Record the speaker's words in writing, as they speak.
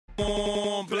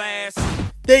on blast.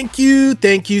 Thank you.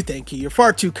 You're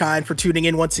far too kind for tuning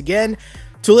in once again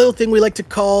to a little thing we like to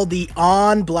call the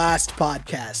On Blast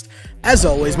podcast. As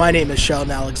always, my name is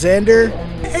Sheldon Alexander,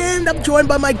 and I'm joined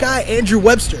by my guy, Andrew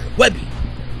Webster. Webby,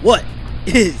 what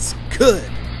is good?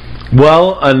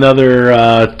 Well,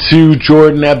 another 2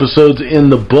 Jordan episodes in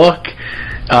the book.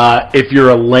 If you're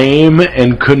a lame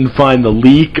and couldn't find the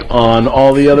leak on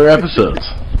all the other episodes.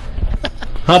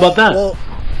 How about that? Well,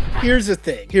 here's the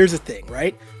thing,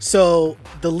 right? So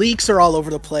the leaks are all over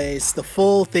the place. The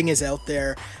full thing is out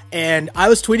there. And I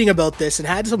was tweeting about this and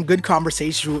had some good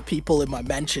conversations with people in my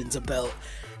mentions about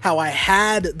how I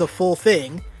had the full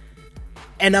thing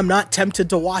and I'm not tempted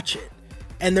to watch it.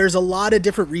 And there's a lot of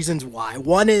different reasons why.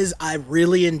 One is I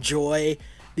really enjoy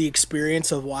the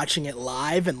experience of watching it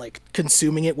live and like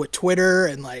consuming it with Twitter,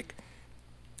 and like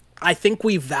I think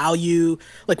we value,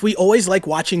 like we always like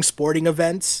watching sporting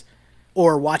events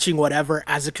or watching whatever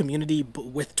as a community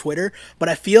with Twitter, but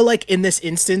I feel like in this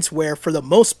instance where for the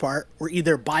most part we're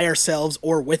either by ourselves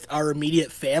or with our immediate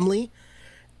family,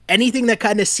 anything that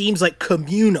kind of seems like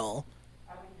communal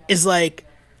is like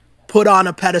put on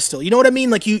a pedestal. You know what I mean?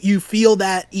 Like you feel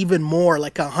that even more,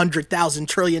 like 100,000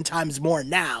 trillion times more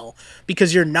now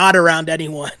because you're not around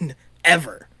anyone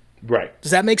ever. Right.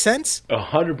 Does that make sense?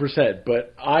 100%.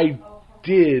 But I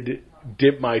did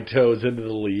dip my toes into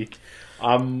the leak.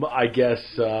 I guess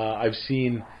I've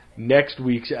seen next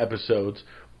week's episodes,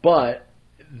 but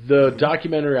the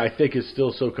documentary I think is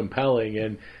still so compelling,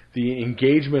 and the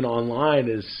engagement online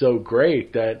is so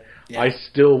great that I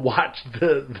still watched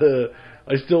the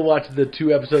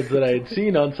 2 episodes that I had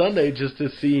seen on Sunday just to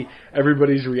see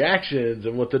everybody's reactions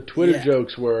and what the Twitter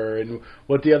jokes were and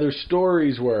what the other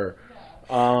stories were.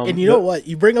 And you know what?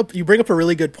 You bring up a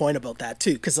really good point about that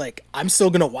too, because like I'm still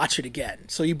gonna watch it again.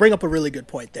 So you bring up a really good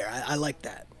point there. I like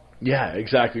that. Yeah,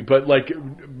 exactly. But like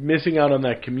missing out on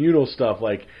that communal stuff,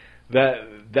 like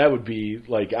that would be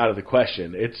like out of the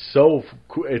question. It's so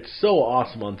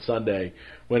awesome on Sunday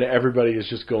when everybody is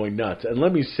just going nuts. And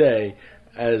let me say,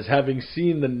 as having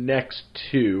seen the next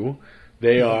 2,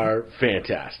 they are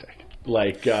fantastic.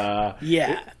 Like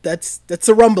that's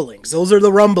the rumblings. Those are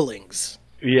the rumblings.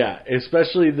 Yeah,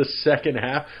 especially the second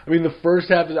half. I mean, the first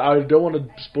half, I don't want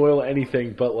to spoil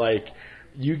anything, but like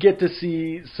you get to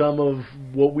see some of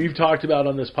what we've talked about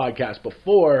on this podcast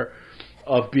before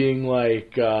of being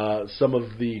like some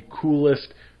of the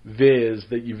coolest viz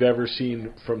that you've ever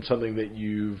seen from something that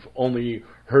you've only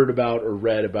heard about or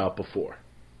read about before.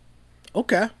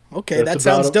 Okay, that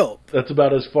sounds dope. That's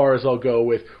about as far as I'll go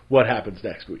with what happens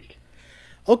next week.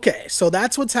 Okay, so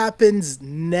that's what happens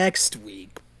next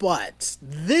week. But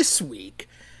this week,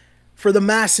 for the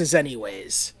masses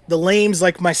anyways, the lames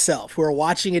like myself who are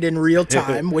watching it in real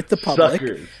time with the public.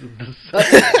 Suckers.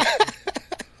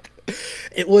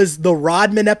 It was the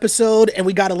Rodman episode, and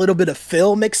we got a little bit of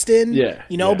Phil mixed in.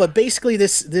 But basically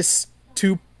this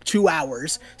two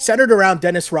hours centered around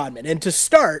Dennis Rodman. And to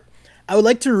start, I would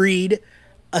like to read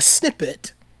a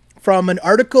snippet from an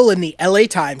article in the LA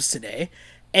Times today,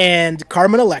 and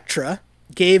Carmen Electra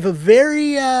gave a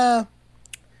very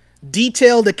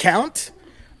detailed account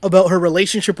about her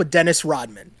relationship with Dennis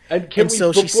Rodman. And before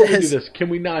we do this, can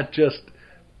we not just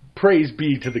praise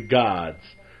be to the gods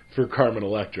for Carmen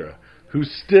Electra, who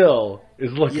still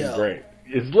is looking great.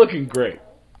 Is looking great.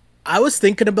 I was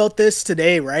thinking about this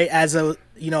today, right? As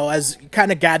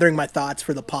kind of gathering my thoughts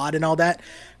for the pod and all that.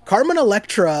 Carmen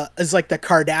Electra is like the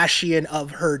Kardashian of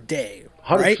her day,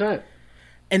 right? 100%.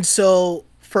 And so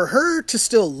for her to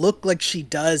still look like she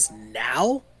does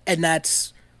now, and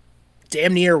that's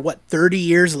damn near 30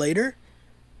 years later,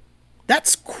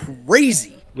 that's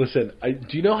crazy. Listen,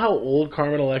 do you know how old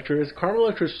Carmen Electra is? Carmen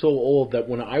Electra is so old that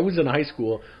when I was in high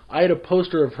school, I had a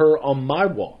poster of her on my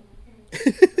wall.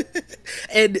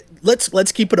 And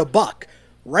let's keep it a buck.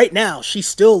 Right now, she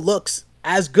still looks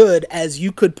as good as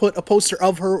you could put a poster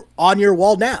of her on your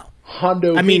wall now.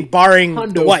 Barring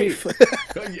the wife.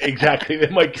 Exactly.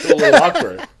 That might get a little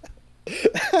awkward.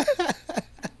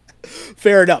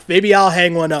 Fair enough. Maybe I'll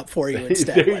hang one up for you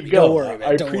instead. There you go. Don't worry,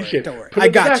 man. Don't worry. I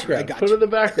got you. Put it in the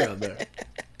background there.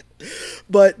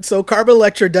 But so Carmen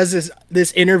Electra does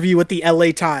this interview with the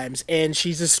LA Times, and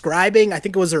she's describing, I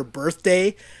think it was her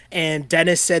birthday, and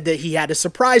Dennis said that he had a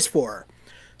surprise for her.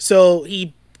 So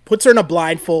he puts her in a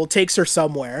blindfold, takes her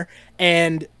somewhere,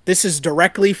 and this is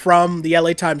directly from the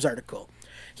LA Times article.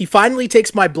 He finally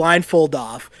takes my blindfold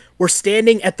off. We're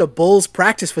standing at the Bulls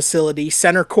practice facility,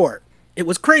 center court. It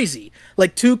was crazy,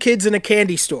 like 2 kids in a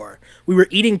candy store. We were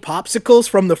eating popsicles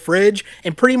from the fridge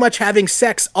and pretty much having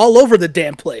sex all over the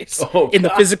damn place. In the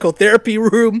physical therapy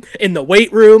room, in the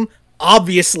weight room,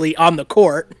 obviously on the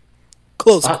court.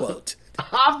 Close quote.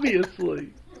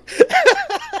 Obviously.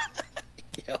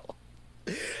 Yo.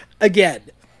 Again,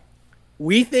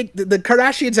 we think the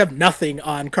Kardashians have nothing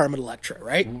on Carmen Electra,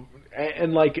 right?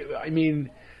 And like, I mean,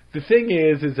 the thing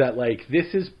is that like this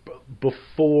is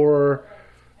before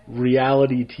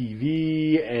reality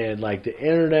TV and like the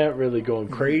internet really going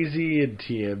crazy and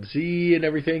TMZ and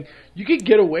everything. You could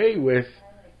get away with,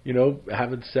 you know,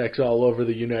 having sex all over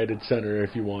the United Center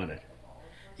if you wanted.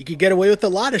 You could get away with a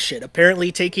lot of shit.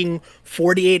 Apparently taking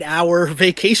 48-hour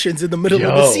vacations in the middle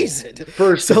of the season.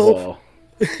 First of all.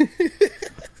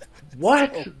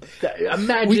 What?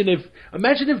 Imagine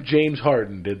if James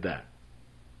Harden did that.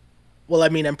 Well, I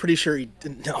mean, I'm pretty sure he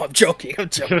didn't. No, I'm joking.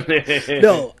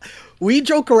 No, we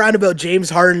joke around about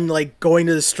James Harden, like, going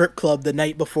to the strip club the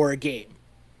night before a game.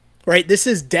 Right? This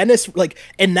is Dennis, like,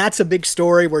 and that's a big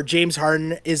story where James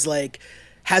Harden is, like,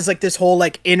 has, like, this whole,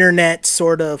 like, internet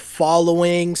sort of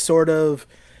following, sort of,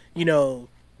 you know,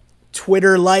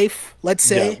 Twitter life, let's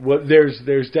say. Yeah, well,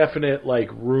 there's definite, like,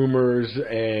 rumors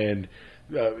and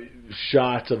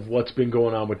shots of what's been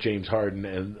going on with James Harden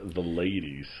and the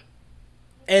ladies.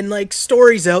 And, like,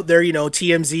 stories out there, you know,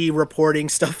 TMZ reporting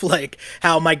stuff like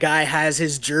how my guy has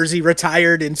his jersey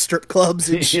retired in strip clubs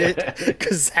and shit,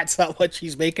 because that's not what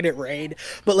she's making it rain.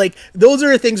 But, like, those are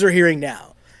the things we're hearing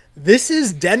now. This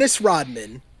is Dennis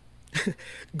Rodman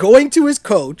going to his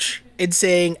coach and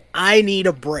saying, I need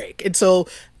a break. And so,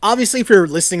 obviously, if you're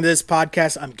listening to this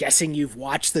podcast, I'm guessing you've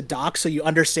watched the doc, so you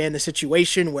understand the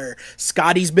situation where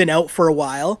Scotty's been out for a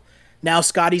while. Now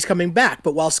Scotty's coming back.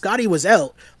 But while Scotty was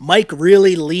out, Mike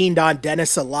really leaned on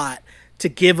Dennis a lot to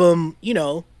give him, you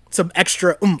know, some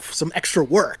extra oomph, some extra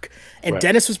work. And right.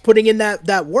 Dennis was putting in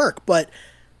that work. But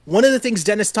one of the things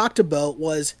Dennis talked about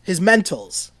was his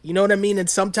mentals. You know what I mean? And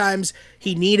sometimes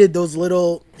he needed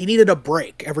he needed a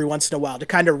break every once in a while to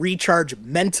kind of recharge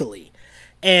mentally.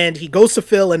 And he goes to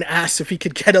Phil and asks if he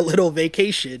could get a little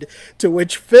vacation, to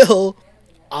which Phil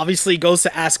obviously goes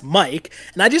to ask Mike.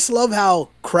 And I just love how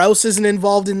Krause isn't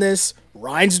involved in this.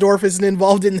 Reinsdorf isn't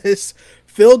involved in this.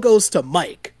 Phil goes to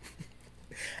Mike.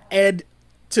 And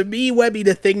to me, Webby,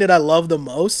 the thing that I love the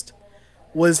most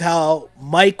was how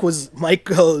Mike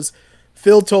goes,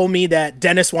 Phil told me that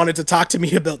Dennis wanted to talk to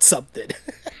me about something.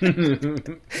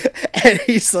 And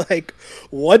he's like,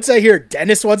 once I hear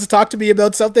Dennis wants to talk to me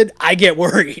about something, I get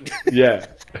worried. Yeah.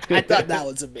 I thought that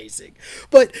was amazing.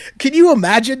 But can you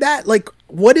imagine that? Like,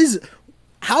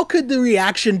 how could the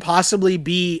reaction possibly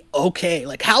be okay?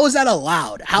 Like, how is that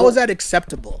allowed? How is that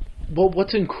acceptable? Well,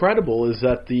 what's incredible is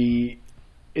that the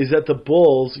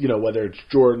Bulls, you know, whether it's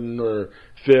Jordan or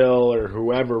Phil or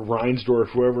whoever,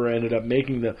 Reinsdorf, whoever ended up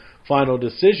making the final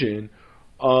decision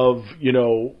of, you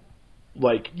know,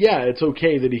 like, yeah, it's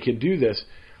okay that he can do this.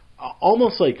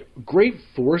 Almost like great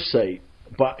foresight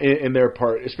in their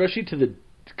part, especially to the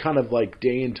kind of like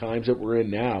day and times that we're in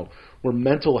now, where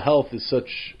mental health is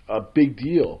such a big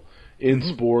deal in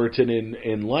sports and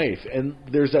in life. And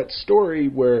there's that story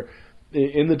where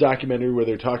in the documentary where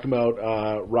they're talking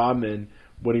about Rodman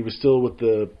when he was still with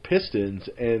the Pistons,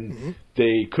 and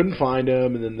they couldn't find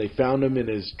him, and then they found him in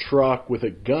his truck with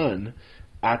a gun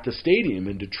at the stadium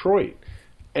in Detroit.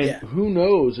 And who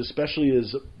knows, especially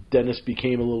as Dennis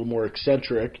became a little more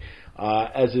eccentric,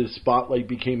 as his spotlight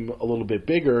became a little bit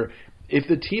bigger, if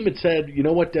the team had said, you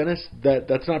know what, Dennis,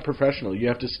 that's not professional, you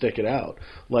have to stick it out.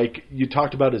 Like, you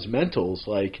talked about his mentals,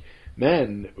 like,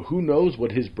 man, who knows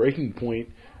what his breaking point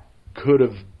could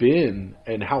have been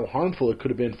and how harmful it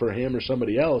could have been for him or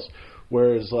somebody else.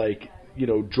 Whereas, like, you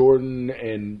know, Jordan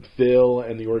and Phil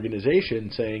and the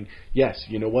organization saying, yes,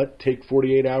 you know what, take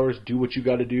 48 hours, do what you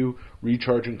got to do,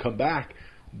 recharge and come back.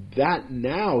 That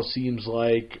now seems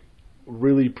like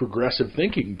really progressive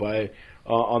thinking by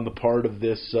on the part of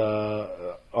this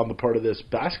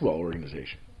basketball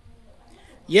organization.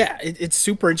 Yeah, it's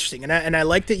super interesting, and I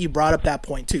like that you brought up that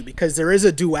point too, because there is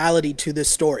a duality to this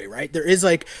story, right? There is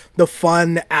like the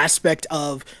fun aspect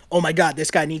of, oh my God,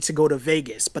 this guy needs to go to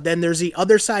Vegas, but then there's the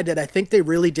other side that I think they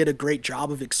really did a great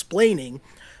job of explaining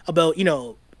about, you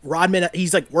know, Rodman.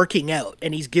 He's like working out,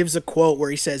 and he gives a quote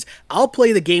where he says, "I'll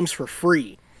play the games for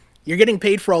free. You're getting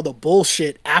paid for all the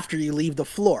bullshit after you leave the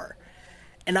floor."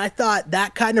 And I thought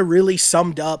that kind of really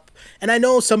summed up, and I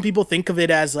know some people think of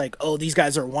it as like, oh, these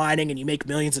guys are whining and you make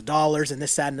millions of dollars and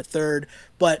this, that, and the third.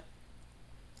 But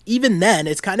even then,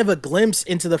 it's kind of a glimpse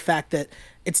into the fact that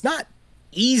it's not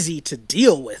easy to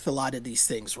deal with a lot of these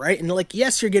things, right? And like,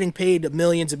 yes, you're getting paid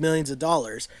millions and millions of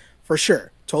dollars, for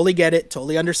sure. Totally get it,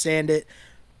 totally understand it.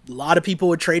 A lot of people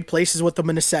would trade places with them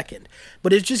in a second.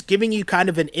 But it's just giving you kind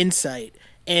of an insight.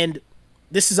 And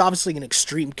this is obviously an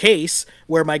extreme case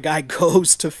where my guy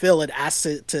goes to Phil and asks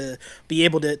to be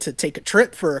able to take a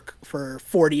trip for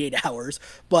 48 hours.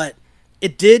 But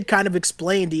it did kind of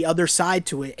explain the other side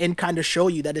to it and kind of show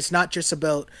you that it's not just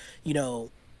about,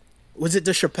 was it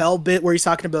the Chappelle bit where he's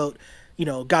talking about,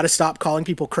 got to stop calling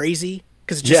people crazy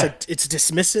because it's just it's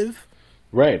dismissive.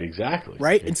 Right, exactly.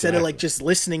 Right? Instead of like just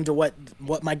listening to what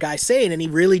my guy's saying, and he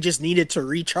really just needed to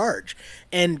recharge.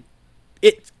 And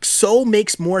it so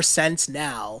makes more sense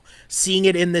now, seeing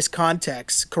it in this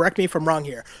context, correct me if I'm wrong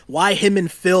here, why him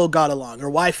and Phil got along, or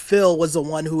why Phil was the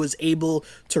one who was able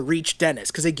to reach Dennis.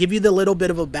 Because they give you the little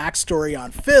bit of a backstory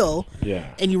on Phil,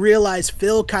 and you realize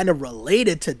Phil kind of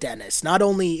related to Dennis, not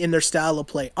only in their style of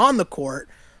play on the court,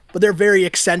 but they're very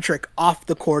eccentric off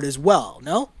the court as well,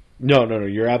 no? No,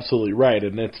 you're absolutely right.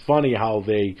 And it's funny how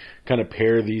they kind of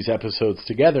pair these episodes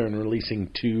together and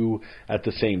releasing two at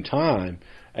the same time.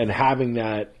 And having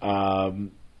that,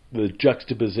 the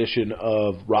juxtaposition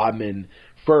of Rodman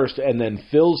first and then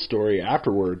Phil's story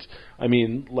afterwards. I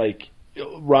mean, like,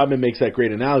 Rodman makes that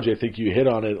great analogy. I think you hit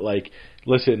on it. Like,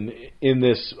 listen, in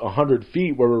this 100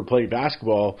 feet where we're playing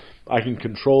basketball, I can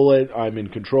control it. I'm in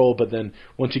control. But then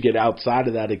once you get outside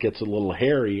of that, it gets a little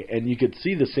hairy. And you could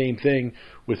see the same thing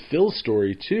with Phil's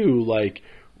story, too. Like,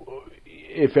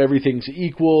 if everything's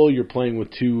equal, you're playing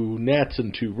with two nets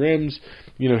and two rims.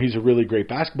 He's a really great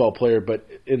basketball player, but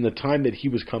in the time that he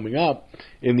was coming up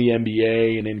in the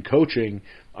NBA and in coaching,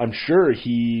 I'm sure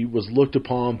he was looked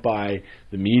upon by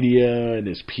the media and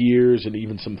his peers and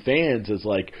even some fans as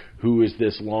like, who is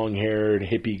this long-haired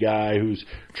hippie guy who's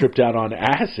tripped out on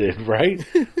acid, right?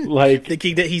 Like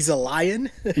thinking that he's a lion.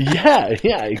 yeah,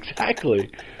 exactly.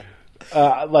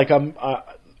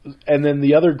 And then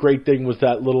the other great thing was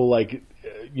that little like,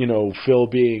 Phil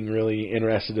being really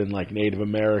interested in like Native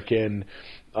American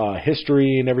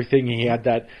history and everything. He had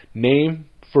that name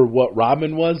for what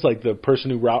Rodman was, like the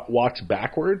person who walks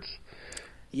backwards.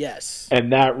 Yes.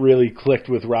 And that really clicked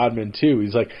with Rodman too.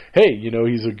 He's like, hey,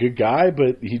 he's a good guy,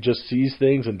 but he just sees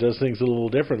things and does things a little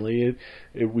differently.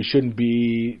 We shouldn't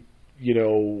be,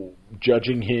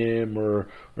 judging him or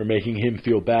making him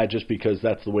feel bad just because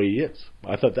that's the way he is.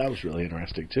 I thought that was really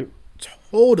interesting too.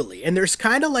 Totally. And there's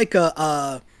kind of like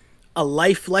a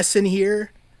life lesson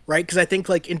here, right? Because I think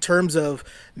like in terms of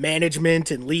management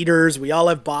and leaders, we all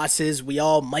have bosses. We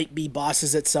all might be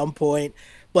bosses at some point.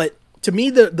 But to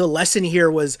me, the lesson here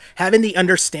was having the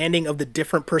understanding of the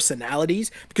different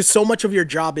personalities, because so much of your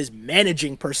job is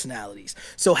managing personalities.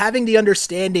 So having the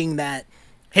understanding that,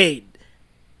 hey,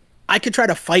 I could try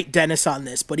to fight Dennis on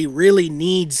this, but he really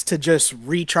needs to just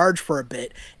recharge for a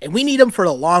bit, and we need him for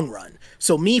the long run.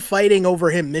 So me fighting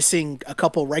over him missing a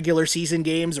couple regular season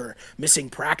games or missing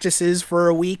practices for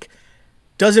a week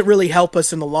doesn't really help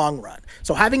us in the long run.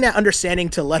 So having that understanding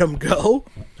to let him go,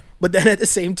 but then at the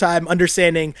same time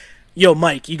understanding, yo,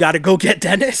 Mike, you got to go get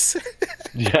Dennis.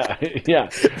 Yeah.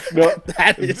 No,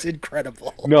 that is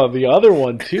incredible. No, the other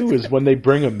one too is when they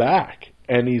bring him back.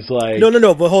 And he's like...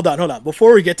 No, but hold on.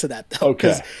 Before we get to that, though,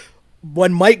 okay.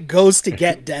 When Mike goes to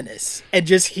get Dennis and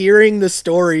just hearing the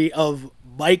story of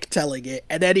Mike telling it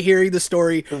and then hearing the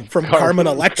story from Carmen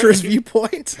Electra's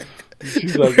viewpoint...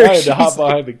 She's like, I had to hop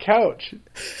behind the couch.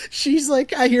 She's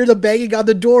like, I hear the banging on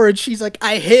the door, and she's like,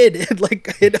 I hid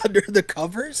under the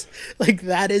covers. Like,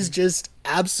 that is just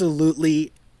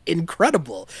absolutely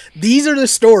incredible. These are the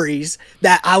stories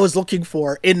that I was looking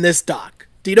for in this doc.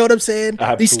 Do you know what I'm saying?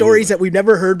 Absolutely. These stories that we've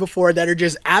never heard before that are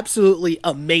just absolutely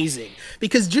amazing.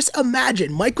 Because just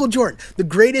imagine Michael Jordan, the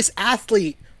greatest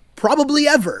athlete probably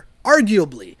ever,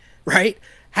 arguably, right?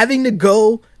 Having to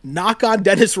go knock on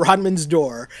Dennis Rodman's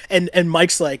door, and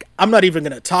Mike's like, I'm not even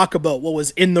going to talk about what was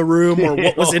in the room or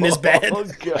what was in his bed. Oh,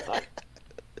 God.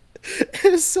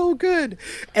 It was so good.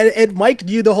 And Mike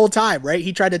knew the whole time, right?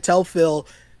 He tried to tell Phil,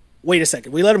 wait a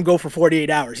second, we let him go for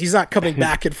 48 hours. He's not coming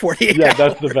back in 48 hours. Yeah,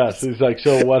 that's the best. He's like,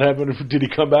 so what happened? Did he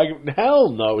come back? Hell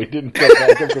no, he didn't come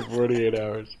back after 48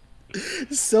 hours.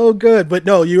 So good. But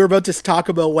no, you were about to talk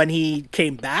about when he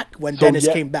came back, when Dennis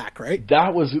came back, right?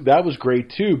 That was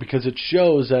great too, because it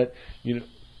shows that,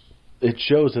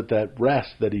 that rest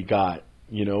that he got,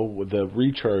 the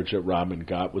recharge that Rodman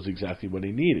got was exactly what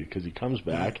he needed, because he comes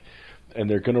back and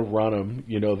they're going to run him,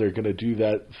 they're going to do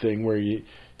that thing where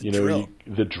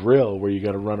the drill where you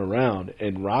got to run around,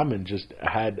 and Rodman just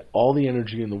had all the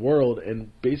energy in the world and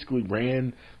basically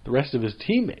ran the rest of his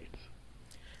teammates.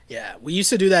 Yeah, we used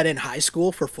to do that in high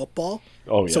school for football.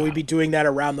 Oh, yeah. So we'd be doing that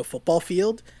around the football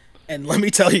field. And let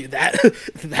me tell you,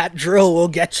 that drill will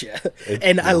get you.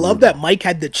 And I love that Mike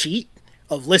had the cheat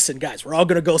of, listen, guys, we're all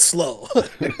going to go slow.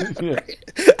 Right?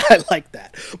 I like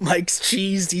that. Mike's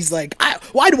cheesed. He's like,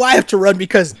 why do I have to run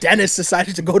because Dennis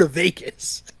decided to go to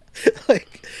Vegas?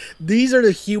 Like, these are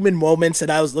the human moments that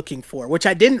I was looking for, which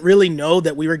I didn't really know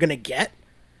that we were going to get.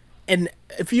 And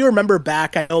if you remember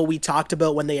back, I know we talked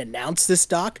about when they announced this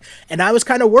doc, and I was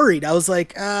kind of worried. I was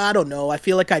like, I don't know. I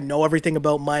feel like I know everything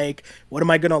about Mike. What am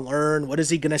I going to learn? What is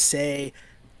he going to say?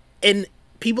 And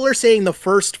people are saying the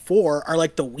first 4 are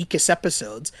like the weakest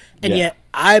episodes, and yet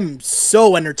I'm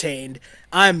so entertained.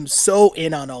 I'm so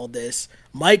in on all this.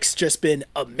 Mike's just been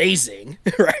amazing,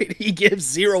 right? He gives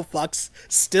 0 fucks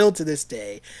still to this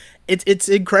day. It's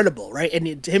incredible, right?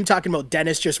 And him talking about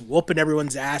Dennis just whooping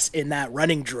everyone's ass in that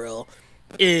running drill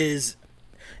it's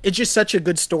just such a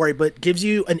good story, but gives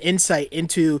you an insight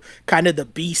into kind of the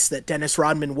beast that Dennis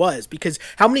Rodman was. Because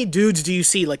how many dudes do you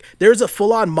see? Like, there's a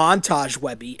full-on montage,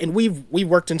 Webby, and we've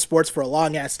worked in sports for a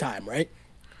long-ass time, right?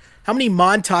 How many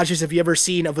montages have you ever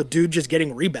seen of a dude just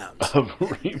getting rebounds? Of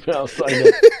rebounds, I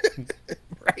know.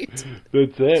 Right?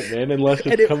 That's it, man. Unless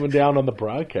it's coming down on the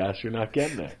broadcast, you're not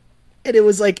getting it. And it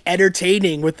was like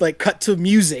entertaining with like cut to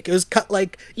music. It was cut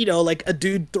like, like a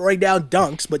dude throwing down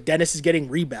dunks, but Dennis is getting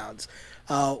rebounds.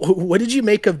 What did you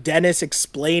make of Dennis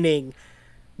explaining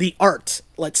the art,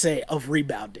 let's say, of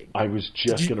rebounding? I was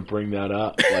just going to bring that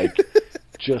up. Like,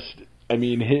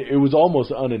 it was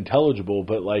almost unintelligible,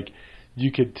 but like,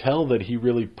 you could tell that he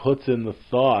really puts in the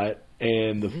thought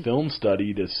and the film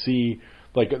study to see.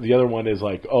 Like, the other one is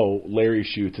like, oh, Larry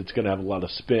shoots, it's going to have a lot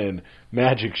of spin.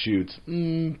 Magic shoots,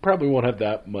 probably won't have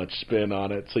that much spin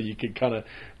on it. So you could kind of...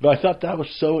 But I thought that was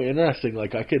so interesting.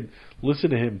 Like, I could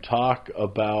listen to him talk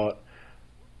about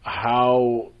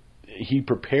how he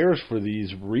prepares for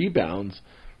these rebounds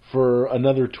for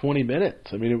another 20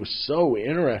 minutes. I mean, it was so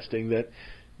interesting that,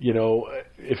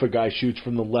 if a guy shoots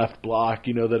from the left block,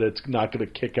 that it's not going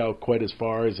to kick out quite as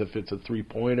far as if it's a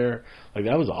three-pointer. Like,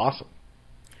 that was awesome.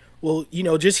 Well,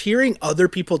 just hearing other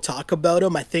people talk about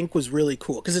him, I think was really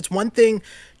cool. Because it's one thing,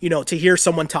 to hear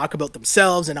someone talk about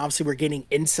themselves, and obviously we're getting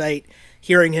insight,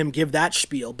 hearing him give that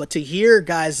spiel. But to hear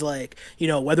guys like,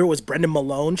 whether it was Brendan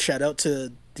Malone, shout out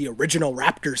to the original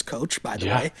Raptors coach, by the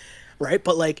way, right?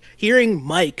 But like hearing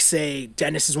Mike say,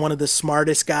 Dennis is one of the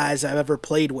smartest guys I've ever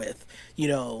played with,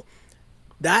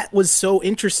 that was so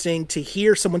interesting to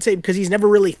hear someone say, because he's never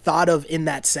really thought of in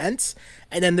that sense.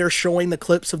 And then they're showing the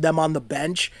clips of them on the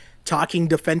bench talking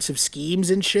defensive schemes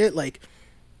and shit. Like,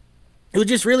 it was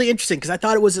just really interesting because I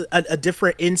thought it was a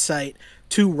different insight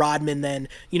to Rodman than,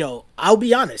 I'll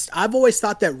be honest. I've always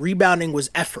thought that rebounding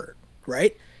was effort,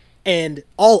 right? And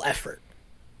all effort,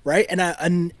 right?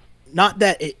 And not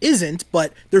that it isn't,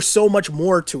 but there's so much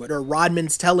more to it, or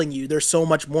Rodman's telling you there's so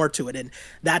much more to it. And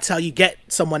that's how you get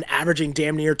someone averaging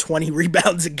damn near 20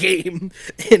 rebounds a game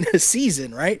in a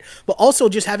season, right? But also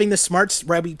just having the smarts,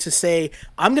 Rebby, to say,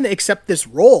 I'm going to accept this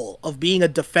role of being a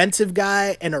defensive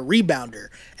guy and a rebounder.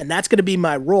 And that's going to be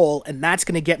my role. And that's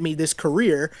going to get me this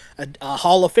career, a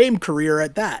Hall of Fame career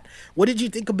at that. What did you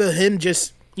think about him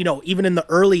just, even in the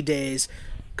early days,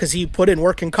 because he put in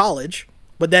work in college,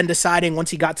 but then deciding once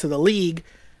he got to the league,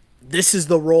 this is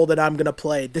the role that I'm going to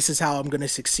play. This is how I'm going to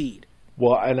succeed.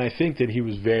 Well, and I think that he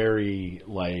was very,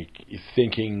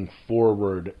 thinking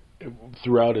forward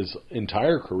throughout his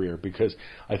entire career, because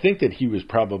I think that he was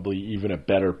probably even a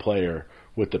better player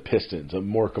with the Pistons, a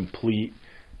more complete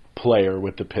player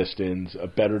with the Pistons, a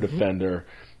better defender.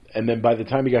 And then by the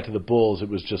time he got to the Bulls, it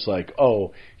was just like,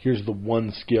 oh, here's the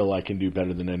one skill I can do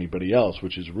better than anybody else,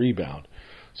 which is rebound.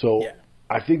 So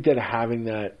I think that having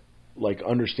that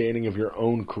understanding of your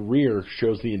own career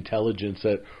shows the intelligence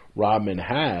that Rodman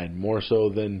had, more so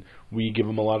than we give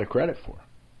him a lot of credit for.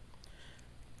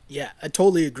 Yeah, I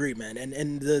totally agree, man.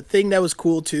 And the thing that was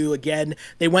cool too, again,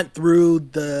 they went through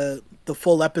the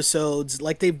full episodes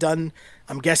like they've done.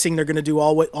 I'm guessing they're going to do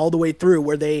all the way through,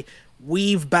 where they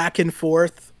weave back and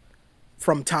forth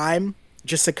from time,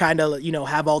 just to kind of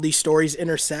have all these stories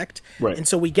intersect. Right. And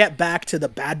so we get back to the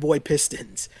Bad Boy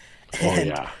Pistons.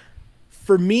 And oh, yeah.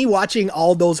 For me, watching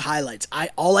all those highlights,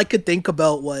 all I could think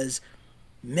about was,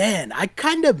 man, I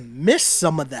kind of miss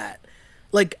some of that.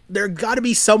 Like, there got to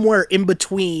be somewhere in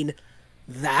between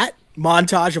that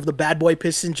montage of the Bad Boy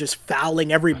Pistons just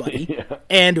fouling everybody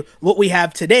and what we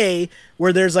have today,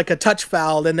 where there's like a touch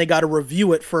foul, then they got to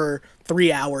review it for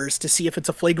 3 hours to see if it's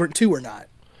a flagrant 2 or not.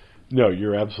 No,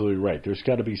 you're absolutely right. There's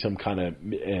got to be some kind of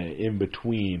in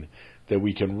between that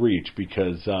we can reach,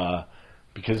 because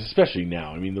especially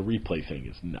now, I mean, the replay thing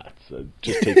is nuts. It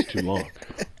just takes too long.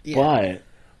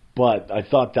 But I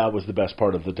thought that was the best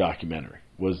part of the documentary,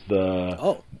 was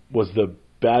the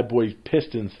Bad Boy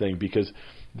Pistons thing, because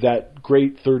that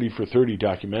great 30 for 30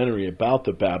 documentary about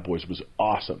the Bad Boys was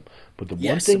awesome. But the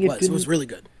one thing it was really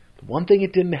good. The one thing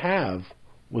it didn't have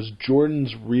was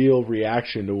Jordan's real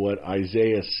reaction to what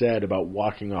Isaiah said about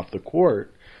walking off the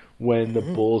court when the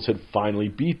Bulls had finally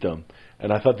beat them.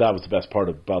 And I thought that was the best part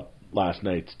about last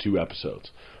night's 2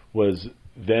 episodes, was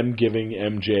them giving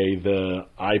MJ the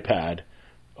iPad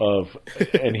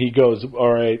and he goes,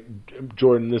 all right,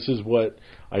 Jordan, this is what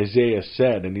Isaiah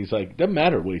said. And he's like, doesn't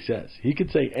matter what he says. He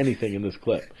could say anything in this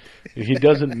clip. He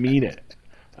doesn't mean it.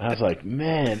 I was like,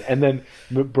 man. And then,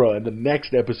 bro, in the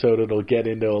next episode, it'll get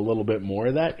into a little bit more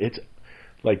of that. It's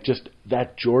like just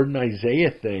that Jordan Isaiah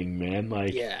thing, man.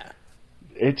 Like, yeah,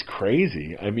 it's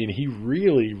crazy. I mean, he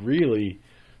really, really,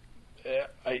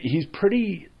 he's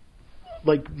pretty,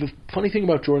 like, the funny thing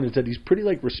about Jordan is that he's pretty,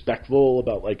 like, respectful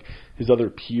about, like, his other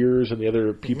peers and the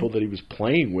other people that he was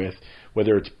playing with,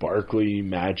 whether it's Barkley,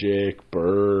 Magic,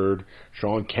 Bird,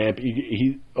 Sean Kemp.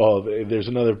 There's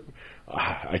another.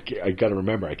 I got to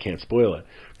remember, I can't spoil it.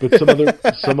 But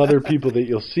some other people that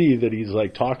you'll see that he's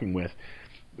like talking with,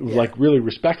 like really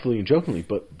respectfully and jokingly.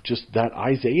 But just that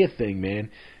Isaiah thing, man,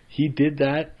 he did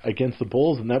that against the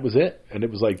Bulls, and that was it. And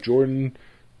it was like Jordan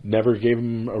never gave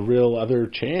him a real other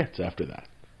chance after that.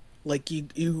 Like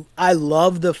I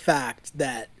love the fact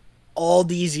that all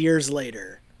these years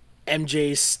later,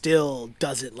 MJ still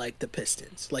doesn't like the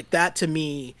Pistons. Like, that to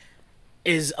me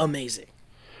is amazing.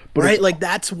 But right? Like,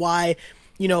 that's why,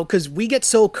 because we get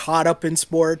so caught up in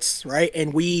sports, right?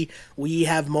 And we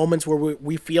have moments where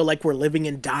we feel like we're living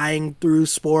and dying through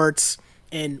sports,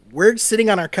 and we're sitting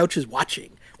on our couches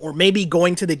watching, or maybe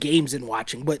going to the games and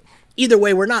watching. But either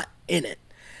way, we're not in it.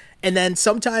 And then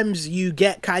sometimes you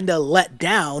get kind of let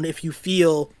down if you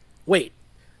feel, wait,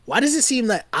 why does it seem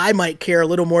that I might care a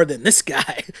little more than this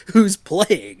guy who's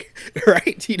playing,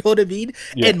 right? You know what I mean?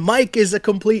 Yeah. And Mike is a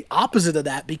complete opposite of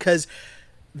that, because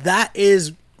that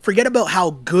is, forget about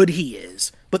how good he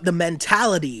is, but the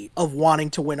mentality of wanting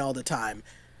to win all the time.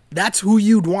 That's who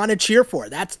you'd want to cheer for.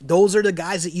 Those are the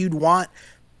guys that you'd want,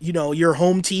 your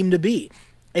home team to be.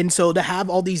 And so to have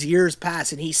all these years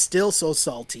pass and he's still so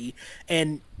salty,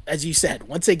 and as you said,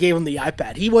 once they gave him the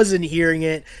iPad, he wasn't hearing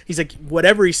it. He's like,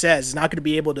 whatever he says is not going to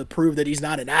be able to prove that he's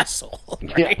not an asshole.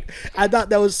 Right? Yeah. I thought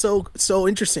that was so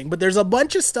interesting. But there's a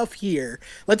bunch of stuff here.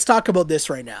 Let's talk about this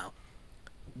right now.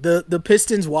 The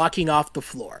Pistons walking off the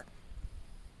floor.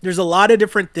 There's a lot of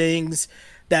different things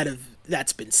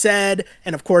that's been said,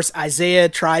 and of course Isaiah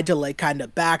tried to like kind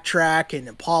of backtrack and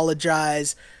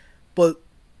apologize. But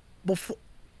before,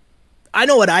 I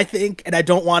know what I think, and I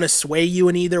don't want to sway you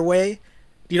in either way.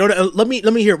 Let me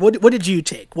hear. What did you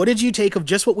take? What did you take of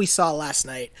just what we saw last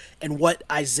night and what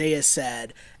Isaiah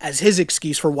said as his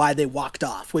excuse for why they walked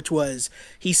off? Which was,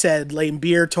 he said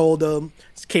Lambeer told him,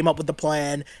 came up with the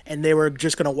plan, and they were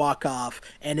just going to walk off.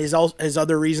 And his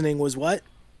other reasoning was what?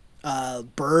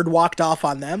 Bird walked off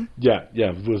on them? Yeah,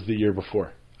 it was the year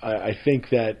before. I think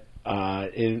that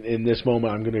in this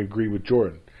moment I'm going to agree with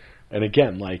Jordan. And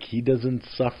again, like, he doesn't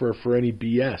suffer for any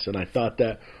BS. And I thought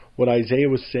that what Isaiah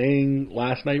was saying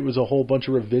last night was a whole bunch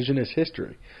of revisionist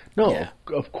history. No, yeah.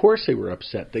 Of course they were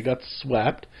upset. They got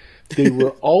swept. They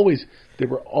were always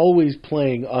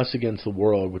playing us against the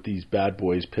world with these Bad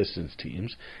Boys Pistons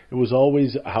teams. It was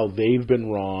always how they've been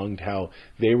wronged, how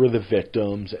they were the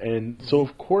victims, and so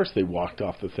of course they walked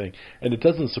off the thing. And it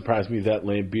doesn't surprise me that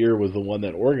Lambeer was the one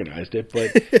that organized it,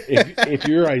 but if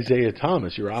you're Isaiah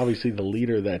Thomas, you're obviously the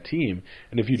leader of that team,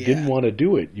 and if you didn't want to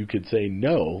do it, you could say,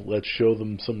 no, let's show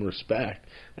them some respect.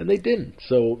 And they didn't.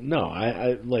 So, no,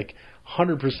 I like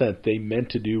 100% they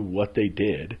meant to do what they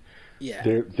did. Yeah,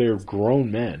 they're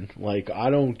grown men. Like,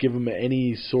 I don't give them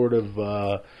any sort of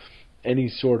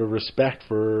respect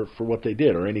for what they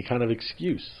did or any kind of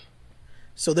excuse.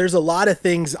 So there's a lot of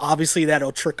things obviously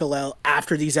that'll trickle out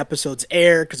after these episodes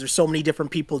air, because there's so many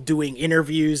different people doing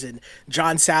interviews, and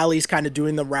John Sally's kind of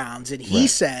doing the rounds, and he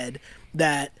said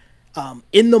that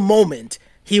in the moment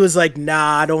he was like,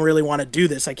 nah, I don't really want to do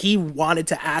this. Like, he wanted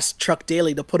to ask Chuck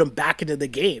Daly to put him back into the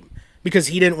game because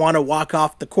he didn't want to walk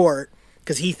off the court,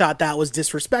 because he thought that was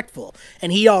disrespectful.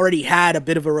 And he already had a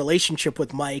bit of a relationship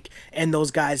with Mike and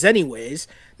those guys anyways.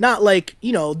 Not like,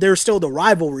 there's still the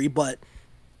rivalry, but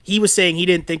he was saying he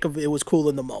didn't think of it was cool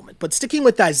in the moment. But sticking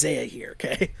with Isaiah here,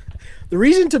 okay? The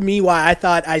reason to me why I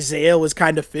thought Isaiah was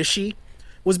kind of fishy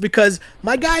was because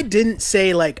my guy didn't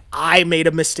say, like, I made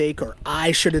a mistake or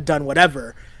I should have done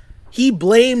whatever. He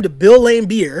blamed Bill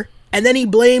Lambeer, and then he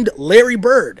blamed Larry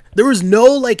Bird. There was no,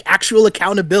 like, actual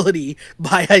accountability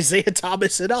by Isaiah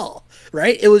Thomas at all,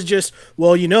 right? It was just,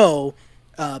 well,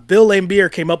 Bill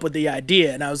Laimbeer came up with the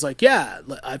idea, and I was like, yeah,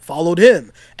 I followed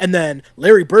him. And then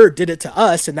Larry Bird did it to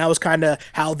us, and that was kind of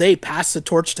how they passed the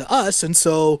torch to us. And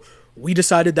so we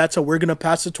decided that's how we're going to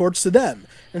pass the torch to them.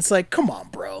 And it's like, come on,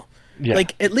 bro. Yeah.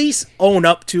 Like, at least own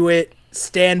up to it,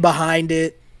 stand behind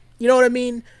it. You know what I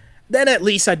mean? Then at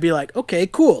least I'd be like, okay,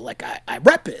 cool. Like, I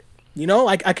rep it. You know,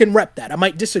 I can rep that. I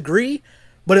might disagree,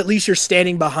 but at least you're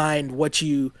standing behind what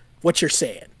you're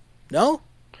saying. No?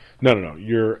 No.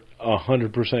 You're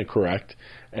 100% correct,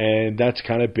 and that's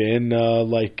kind of been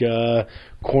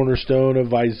cornerstone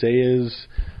of Isaiah's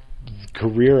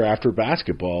career after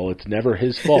basketball. It's never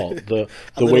his fault. The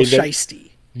way that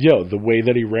shiesty. the way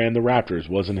that he ran the Raptors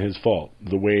wasn't his fault.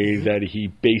 The way that he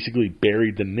basically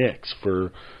buried the Knicks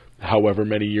for however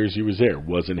many years he was there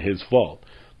wasn't his fault.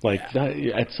 That,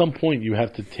 at some point, you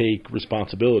have to take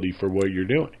responsibility for what you're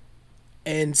doing.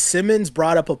 And Simmons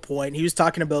brought up a point. He was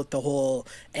talking about the whole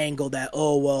angle that,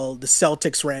 the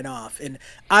Celtics ran off. And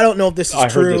I don't know if this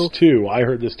is true. I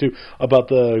heard this too about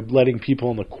the letting people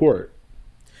on the court.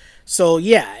 So,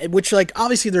 yeah, which,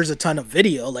 obviously there's a ton of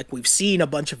video. We've seen a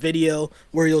bunch of video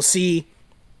where you'll see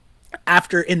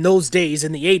after, in those days,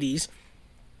 in the 80s,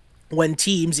 when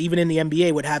teams, even in the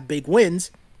NBA, would have big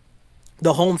wins,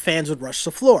 the home fans would rush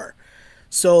the floor.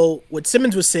 So what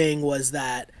Simmons was saying was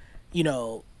that,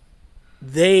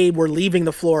 they were leaving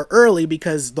the floor early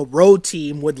because the road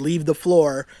team would leave the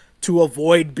floor to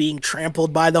avoid being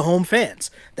trampled by the home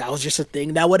fans. That was just a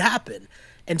thing that would happen.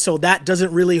 And so that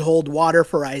doesn't really hold water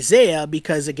for Isaiah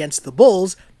because against the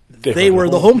Bulls, they were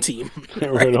the home team. They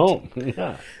were at home,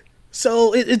 yeah.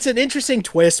 So it's an interesting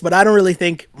twist, but I don't really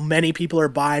think many people are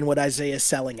buying what Isaiah's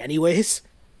selling anyways,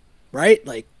 right?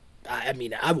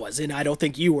 I wasn't. I don't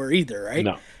think you were either, right?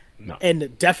 No.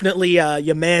 And definitely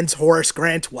your man's Horace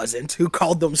Grant wasn't, who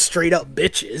called them straight up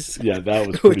bitches. Yeah, that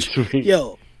was pretty sweet.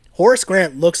 Yo, Horace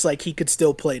Grant looks like he could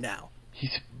still play now.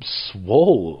 He's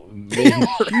swole. Man,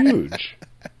 he's huge.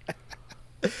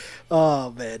 Oh,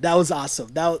 man, that was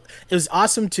awesome. It was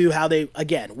awesome, too, how they,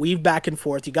 again, weave back and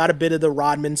forth. You got a bit of the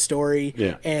Rodman story.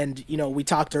 Yeah. And, we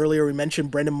talked earlier, we mentioned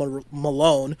Brendan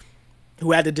Malone,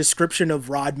 who had the description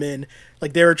of Rodman.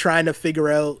 They were trying to figure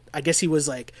out, I guess he was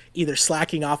either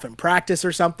slacking off in practice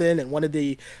or something, and one of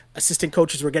the assistant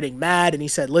coaches were getting mad, and he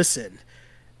said, listen,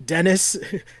 Dennis,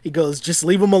 he goes, just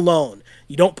leave him alone.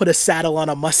 You don't put a saddle on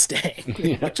a Mustang,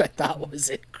 which I thought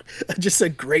was just a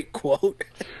great quote.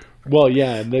 Well,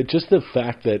 yeah, and just the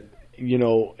fact that,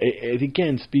 it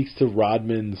again speaks to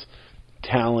Rodman's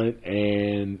talent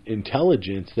and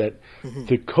intelligence that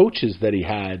the coaches that he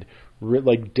had,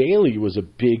 Daly was a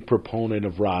big proponent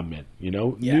of Rodman,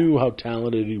 knew how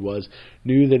talented he was,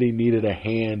 knew that he needed a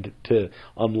hand to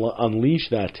unleash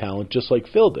that talent just like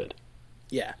Phil did.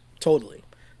 Yeah, totally.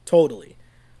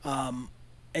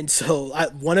 And so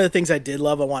one of the things I did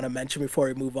love, I want to mention before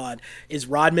we move on, is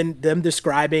Rodman, them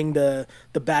describing the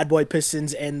bad boy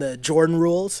Pistons and the Jordan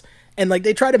rules. And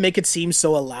they try to make it seem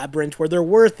so elaborate where there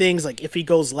were things like if he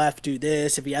goes left, do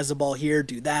this. If he has the ball here,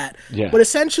 do that. Yeah. But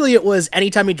essentially it was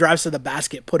anytime he drives to the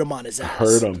basket, put him on his ass.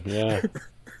 Hurt him, yeah.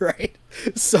 Right?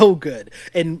 So good.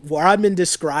 And Rodman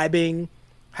describing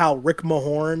how Rick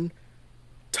Mahorn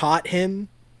taught him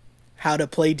how to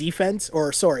play defense.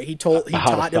 He taught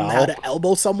him how to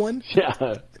elbow someone.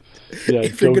 Yeah.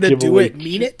 If you're going to do it,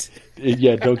 mean it.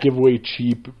 Yeah, don't give away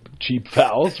cheap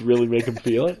fouls. Really make him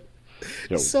feel it.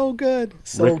 So good.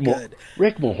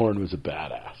 Rick Mahorn was a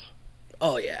badass.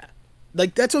 Oh, yeah.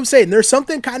 That's what I'm saying. There's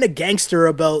something kind of gangster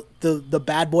about the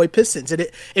bad boy Pistons. And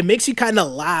it makes you kind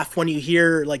of laugh when you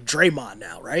hear, Draymond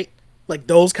now, right?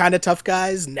 Those kind of tough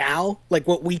guys now.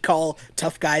 What we call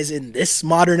tough guys in this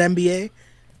modern NBA.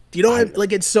 Do you know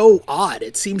what it's so odd.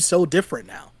 It seems so different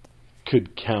now.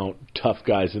 Could count tough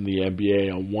guys in the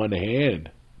NBA on one hand.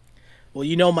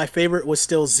 Well, my favorite was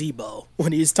still Zebo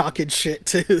when he's talking shit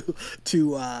to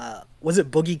was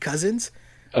it Boogie Cousins?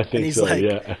 I think so,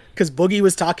 yeah. Because Boogie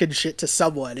was talking shit to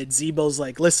someone, and Zebo's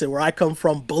like, listen, where I come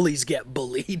from, bullies get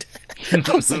bullied.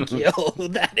 I was like, yo,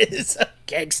 that is a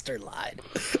gangster line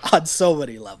on so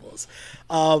many levels.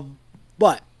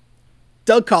 But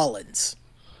Doug Collins.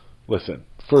 Listen,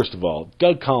 first of all,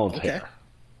 Doug Collins' hair.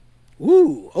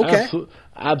 Ooh, okay.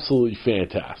 Absolutely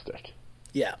fantastic.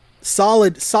 Yeah.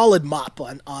 Solid mop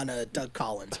on Doug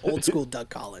Collins, old school Doug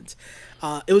Collins.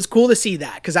 It was cool to see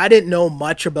that because I didn't know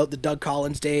much about the Doug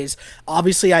Collins days.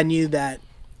 Obviously, I knew that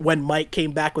when Mike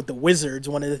came back with the Wizards,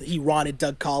 he wanted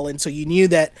Doug Collins, so you knew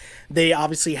that they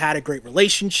obviously had a great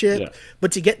relationship. Yeah.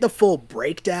 But to get the full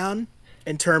breakdown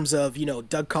in terms of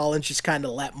Doug Collins just kind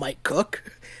of let Mike cook,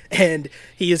 and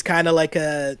he is kind of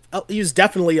he was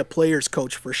definitely a player's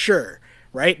coach for sure,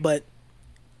 right? But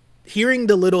hearing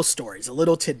the little stories, the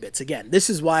little tidbits, again, this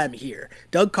is why I'm here.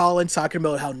 Doug Collins talking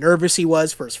about how nervous he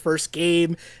was for his first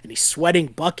game, and he's sweating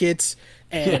buckets,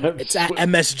 and it's at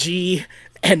MSG,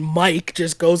 and Mike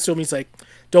just goes to him, he's like,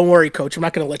 don't worry, coach, I'm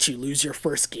not going to let you lose your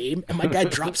first game. And my guy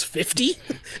drops 50?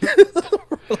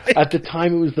 Like, at the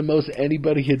time, it was the most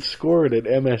anybody had scored at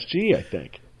MSG, I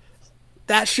think.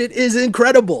 That shit is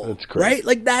incredible. That's crazy. Right?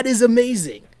 Like, that is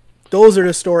amazing. Those are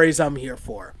the stories I'm here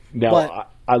for. Now,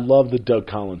 I love the Doug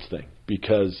Collins thing,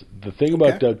 because the thing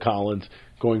about Doug Collins,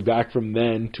 going back from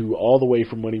then to all the way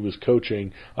from when he was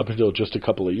coaching up until just a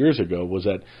couple of years ago, was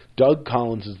that Doug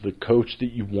Collins is the coach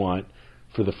that you want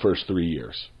for the first 3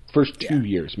 years. First 2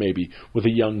 years, maybe, with a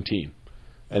young team.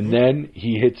 And then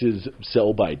he hits his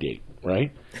sell-by date,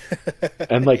 right?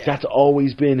 And, that's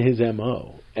always been his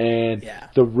MO. And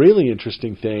the really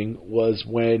interesting thing was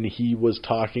when he was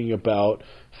talking about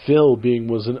Phil being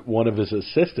one of his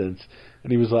assistants,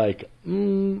 and he was like,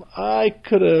 I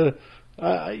could have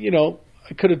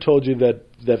told you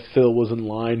that Phil was in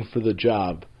line for the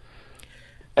job.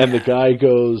 And the guy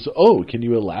goes, oh, can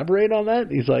you elaborate on that?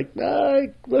 And he's like,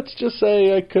 let's just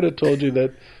say I could have told you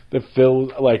that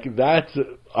Phil, that's,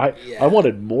 I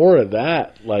wanted more of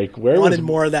that. Like, where wanted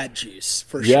more of that juice,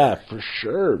 for sure. Yeah, for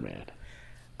sure, man.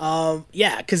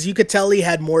 Because you could tell he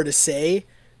had more to say,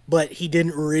 but he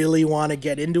didn't really want to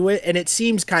get into it. And it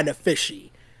seems kind of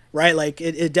fishy, right? Like,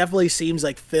 it definitely seems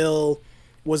like Phil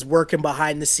was working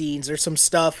behind the scenes. There's some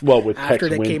stuff with after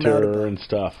Tex that came out Winter and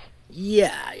stuff.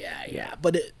 Yeah.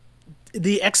 But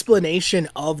the explanation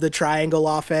of the triangle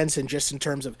offense, and just in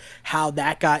terms of how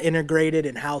that got integrated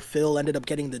and how Phil ended up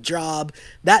getting the job,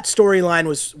 that storyline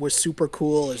was super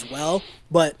cool as well.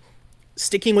 But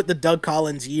sticking with the Doug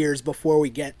Collins years before we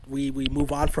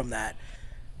move on from that,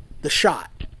 the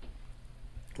shot,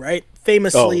 right?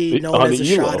 Famously known as a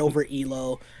shot over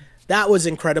Elo. That was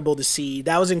incredible to see.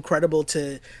 That was incredible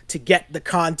to get the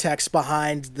context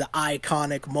behind the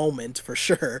iconic moment, for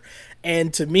sure.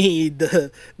 And to me,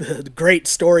 the great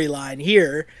storyline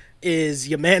here is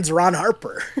your man's Ron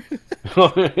Harper.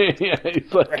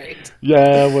 He's like, right?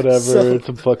 Yeah, whatever. It's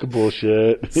some fucking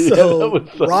bullshit. So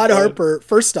Ron Harper,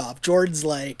 first off, Jordan's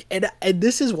like, and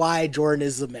this is why Jordan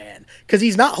is the man, because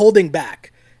he's not holding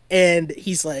back. And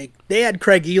he's like, they had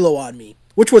Craig Elo on me,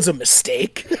 which was a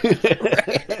mistake.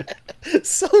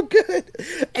 So good.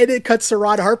 And it cuts to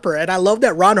Ron Harper. And I love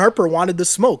that Ron Harper wanted the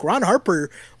smoke. Ron Harper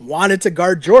wanted to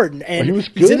guard Jordan. And he was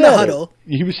good he's in the huddle.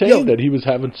 He was saying that he was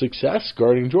having success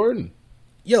guarding Jordan.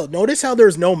 Notice how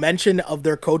there's no mention of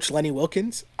their coach, Lenny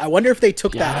Wilkins? I wonder if they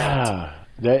took that out.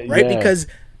 Right? Because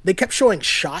they kept showing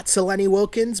shots of Lenny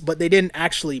Wilkins, but they didn't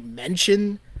actually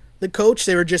mention the coach.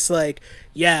 They were just like,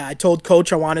 yeah, I told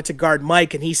coach I wanted to guard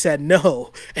Mike, and he said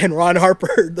no. And Ron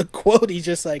Harper, the quote, he's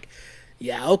just like,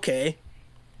 yeah, okay,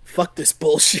 fuck this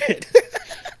bullshit.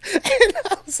 And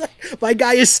I was like, my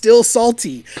guy is still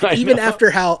salty. Even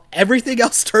after how everything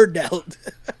else turned out.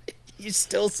 He's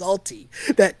still salty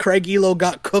that Craig Elo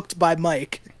got cooked by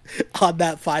Mike on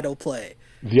that final play.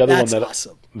 That's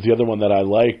awesome. The other one that I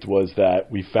liked was that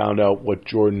we found out what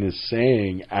Jordan is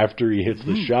saying after he hits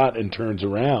the shot and turns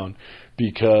around,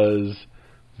 because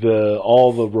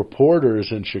all the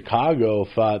reporters in Chicago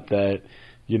thought that,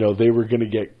 they were going to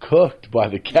get cooked by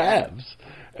the Cavs.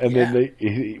 And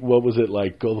then what was it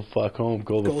like? Go the fuck home.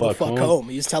 Go the fuck home.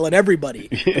 He's telling everybody,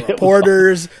 the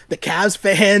reporters, the Cavs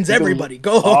fans, everybody,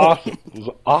 go home. It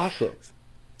was awesome.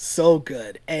 So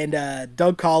good. And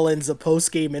Doug Collins, a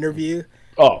post-game interview.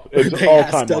 Oh, it's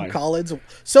all-time Doug Collins,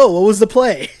 so what was the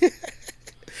play?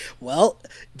 Well,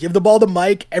 give the ball to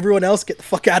Mike. Everyone else get the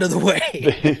fuck out of the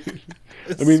way.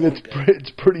 I mean,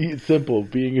 it's pretty simple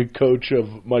being a coach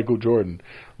of Michael Jordan.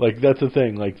 Like, that's the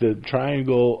thing. Like, the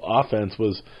triangle offense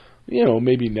was,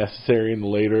 maybe necessary in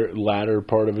the latter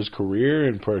part of his career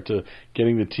and part to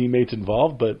getting the teammates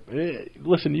involved. But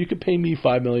listen, you could pay me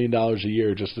 $5 million a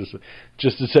year just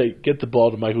to say, get the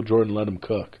ball to Michael Jordan, let him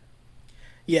cook.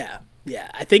 Yeah.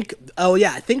 I think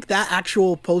that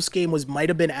actual post game might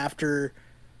have been after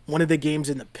one of the games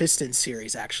in the Pistons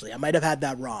series. Actually, I might have had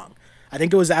that wrong. I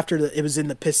think it was it was in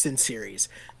the Pistons series,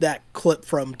 that clip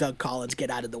from Doug Collins, get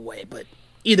out of the way. But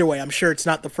either way, I'm sure it's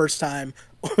not the first time,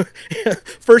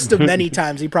 first of many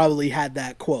times he probably had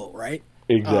that quote, right?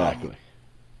 Exactly.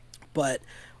 But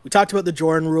we talked about the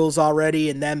Jordan rules already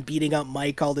and them beating up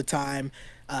Mike all the time.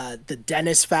 The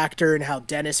Dennis factor and how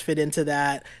Dennis fit into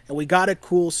that. And we got a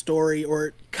cool story,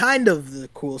 or kind of the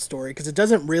cool story, because it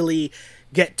doesn't really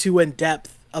get too in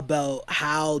depth about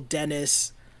how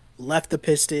Dennis left the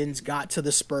Pistons, got to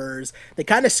the Spurs. They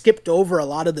kind of skipped over a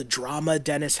lot of the drama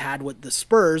Dennis had with the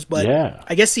Spurs, but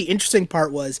I guess the interesting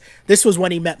part was this was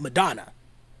when he met Madonna.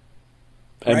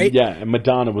 right? And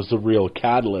Madonna was the real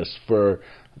catalyst for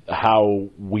how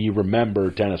we remember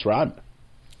Dennis Rodman.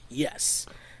 Yes.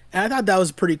 And I thought that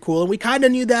was pretty cool. And we kind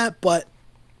of knew that, but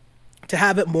to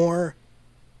have it more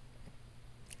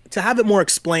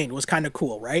explained was kind of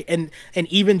cool, right? And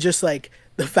even just like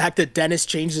the fact that Dennis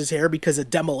changed his hair because of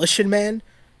Demolition Man.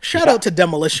 Shout out to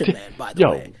Demolition Man, by the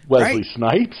way. Wesley right?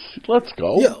 Snipes, let's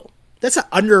go. That's an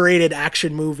underrated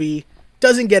action movie.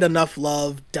 Doesn't get enough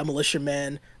love, Demolition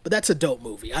Man, but that's a dope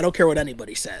movie. I don't care what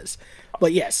anybody says.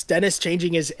 But yes, Dennis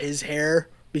changing his hair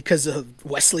because of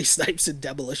Wesley Snipes and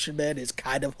Demolition Man is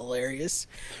kind of hilarious.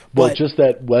 Well, but, just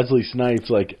that Wesley Snipes,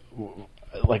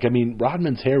 I mean,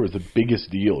 Rodman's hair was the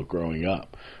biggest deal growing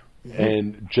up. Mm-hmm.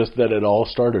 And just that it all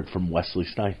started from Wesley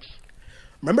Snipes.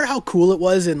 Remember how cool it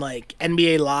was in like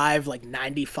NBA Live, like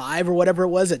 95 or whatever it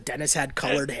was, that Dennis had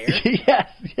colored hair?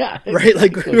 Yes, yeah. Right?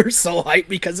 Like, we were so hyped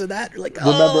because of that. Like,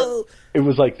 remember, it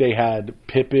was like they had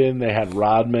Pippen, they had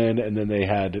Rodman, and then they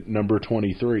had number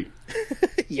 23.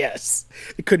 Yes.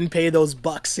 They couldn't pay those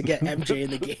bucks to get MJ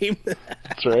in the game.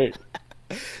 That's right.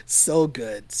 So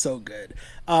good. So good.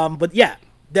 But yeah,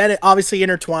 then it obviously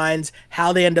intertwines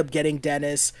how they end up getting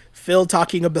Dennis. Phil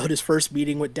talking about his first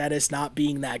meeting with Dennis not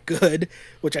being that good,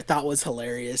 which I thought was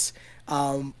hilarious.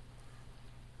 I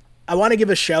want to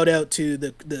give a shout out to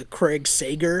the Craig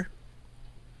Sager.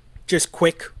 Just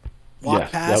quick walk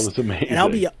past. That was amazing. And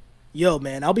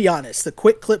I'll be honest. The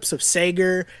quick clips of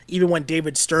Sager, even when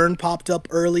David Stern popped up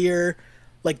earlier,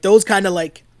 like those kind of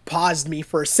like paused me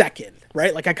for a second,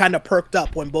 right? Like I kind of perked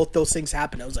up when both those things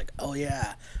happened. I was like, oh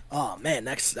yeah. Oh man,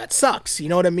 that sucks. You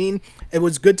know what I mean? It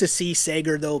was good to see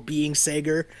Sager though being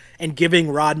Sager and giving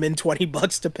Rodman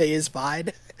 $20 to pay his fine.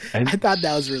 And I thought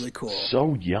that was really cool.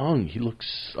 So young, he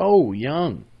looks so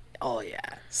young. Oh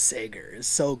yeah, Sager is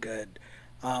so good.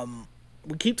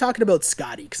 We keep talking about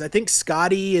Scotty because I think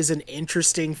Scotty is an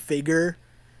interesting figure,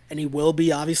 and he will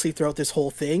be obviously throughout this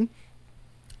whole thing.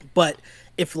 But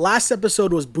if last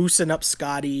episode was boosting up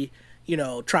Scotty,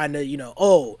 trying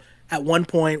to, at one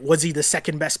point, was he the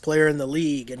second best player in the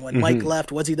league? And when Mike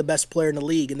left, was he the best player in the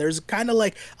league? And there's kind of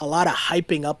like a lot of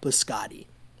hyping up with Scotty.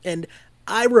 And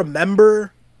I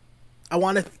remember, I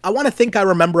want to think I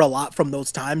remember a lot from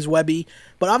those times, Webby,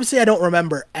 but obviously I don't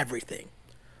remember everything.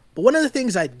 But one of the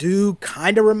things I do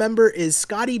kind of remember is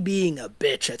Scotty being a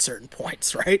bitch at certain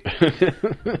points, right?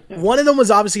 One of them was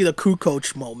obviously the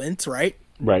Kukoc moment, right?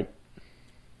 Right.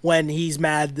 When he's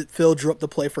mad that Phil drew up the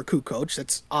play for Kukoc.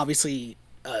 That's obviously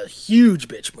a huge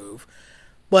bitch move.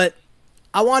 But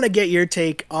I want to get your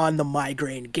take on the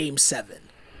migraine Game 7.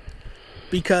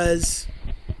 Because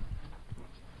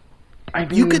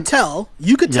you could tell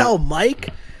Mike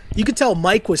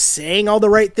was saying all the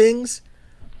right things,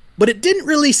 but it didn't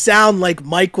really sound like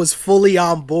Mike was fully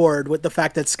on board with the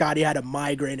fact that Scotty had a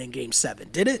migraine in Game 7,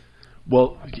 did it?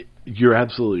 Well, you're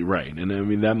absolutely right. And I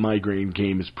mean, that migraine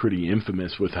game is pretty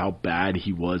infamous with how bad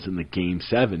he was in the Game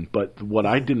 7. But what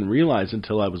I didn't realize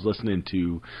until I was listening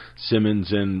to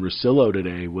Simmons and Russillo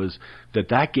today was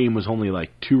that game was only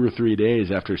like 2 or 3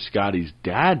 days after Scotty's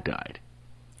dad died.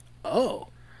 Oh.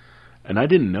 And I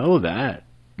didn't know that.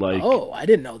 I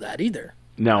didn't know that either.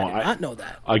 No, I did not know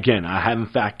that. Again, I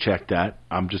haven't fact-checked that.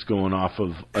 I'm just going off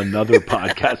of another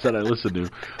podcast that I listened to.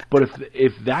 But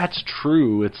if that's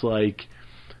true, it's like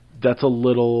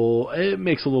it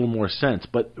makes a little more sense.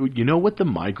 But you know what the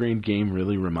migraine game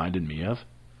really reminded me of?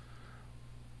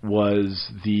 Was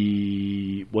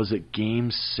it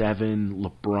Game 7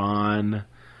 LeBron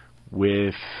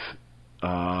with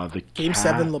the Game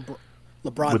 7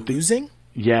 LeBron losing?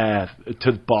 Yeah,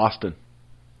 to Boston.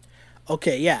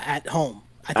 Okay, yeah, at home.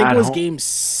 I think it was Game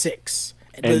 6.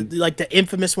 The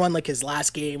infamous one, like his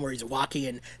last game where he's walking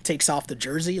and takes off the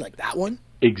jersey, like that one?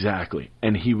 Exactly.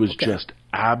 And he was just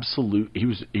he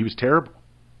was terrible.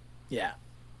 Yeah.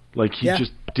 Like he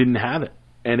just didn't have it.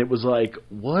 And it was like,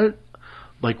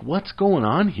 what's going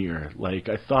on here? Like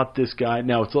I thought this guy,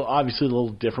 now it's obviously a little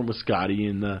different with Scotty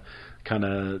and the kind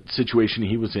of situation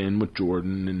he was in with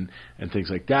Jordan and things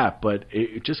like that, but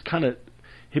it just kind of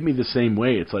hit me the same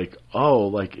way. It's like,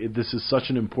 this is such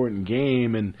an important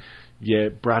game, and you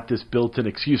brought this built-in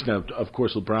excuse. Now, of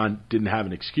course, LeBron didn't have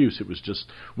an excuse. It was just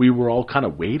we were all kind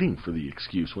of waiting for the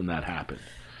excuse when that happened.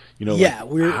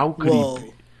 How could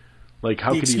he? Like, how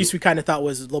the could excuse we kind of thought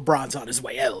was LeBron's on his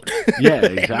way out. Yeah,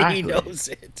 exactly. He knows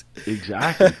it.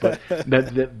 Exactly, but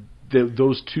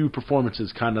those two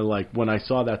performances kind of like when I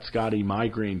saw that Scotty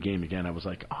migraine game again, I was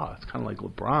like, it's kind of like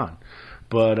LeBron,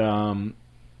 but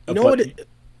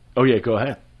oh yeah, go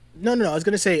ahead. No. I was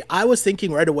gonna say I was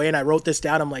thinking right away, and I wrote this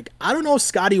down. I'm like, I don't know if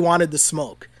Scotty wanted the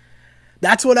smoke,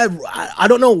 That's what I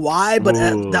don't know why, but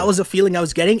Ooh. that was a feeling I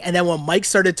was getting. And then when Mike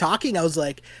started talking, I was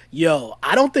like, yo,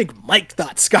 I don't think Mike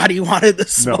thought Scotty wanted the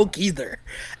smoke either.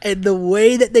 And the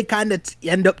way that they kind of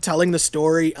end up telling the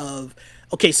story of,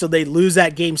 okay, so they lose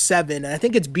that game 7, and I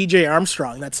think it's BJ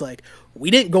Armstrong that's like,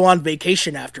 we didn't go on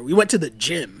vacation after. We went to the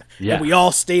gym, and we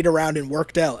all stayed around and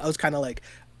worked out. I was kind of like,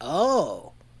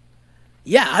 oh.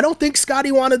 Yeah, I don't think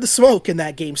Scotty wanted the smoke in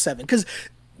that game 7, because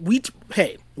we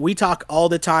talk all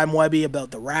the time, Webby,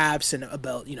 about the raps and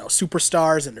about,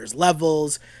 superstars, and there's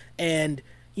levels, and,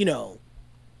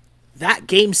 that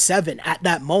game 7 at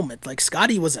that moment, like,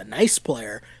 Scotty was a nice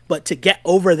player, but to get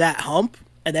over that hump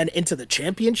and then into the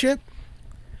championship,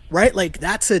 right? Like,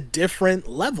 that's a different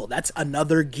level. That's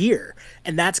another gear.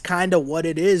 And that's kind of what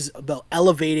it is about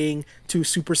elevating to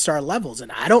superstar levels.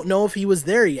 And I don't know if he was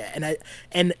there yet.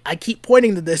 And I keep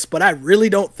pointing to this, but I really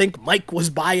don't think Mike was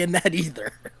buying that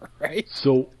either, right?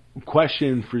 So,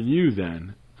 question for you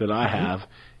then that I have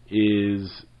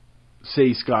is,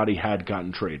 say Scotty had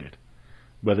gotten traded,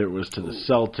 whether it was to the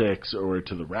Celtics or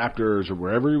to the Raptors or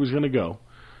wherever he was going to go.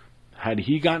 Had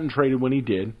he gotten traded when he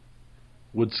did,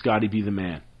 would Scotty be the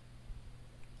man?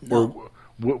 No,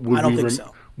 would I don't think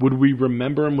so. Would we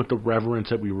remember him with the reverence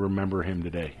that we remember him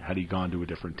today had he gone to a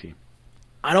different team?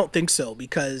 I don't think so,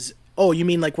 because you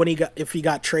mean like if he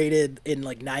got traded in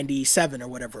like 97 or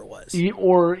whatever it was,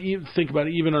 or think about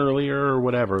it even earlier or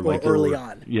whatever, or like early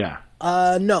on. Yeah.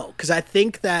 No, because I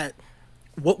think that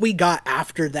what we got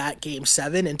after that game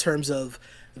 7 in terms of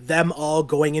them all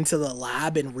going into the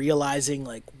lab and realizing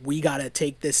like we got to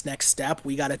take this next step,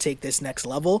 we got to take this next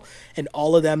level, and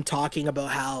all of them talking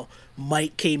about how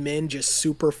Mike came in just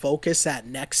super focused at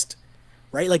next,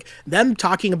 right? Like them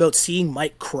talking about seeing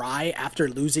Mike cry after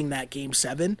losing that game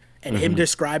 7 and him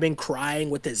describing crying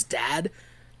with his dad,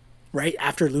 right?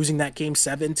 After losing that game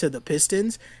 7 to the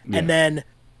Pistons, and then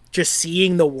just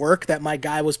seeing the work that my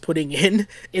guy was putting in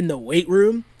the weight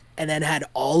room, and then had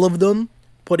all of them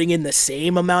putting in the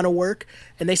same amount of work.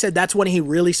 And they said that's when he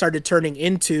really started turning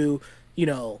into,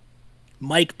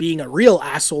 Mike being a real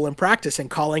asshole in practice and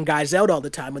calling guys out all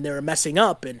the time when they were messing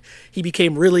up. And he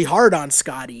became really hard on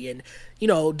Scotty and,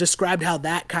 described how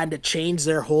that kind of changed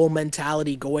their whole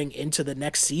mentality going into the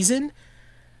next season.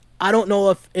 I don't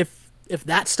know if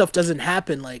that stuff doesn't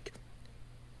happen, like,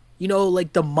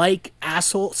 like the Mike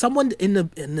asshole, someone in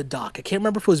the doc, I can't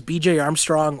remember if it was BJ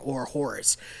Armstrong or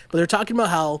Horace, but they're talking about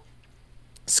how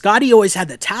Scotty always had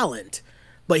the talent,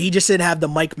 but he just didn't have the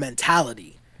Mike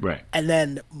mentality. Right. And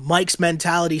then Mike's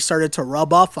mentality started to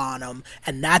rub off on him,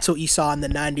 and that's what you saw in the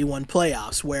 91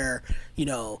 playoffs where,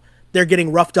 they're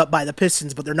getting roughed up by the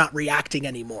Pistons, but they're not reacting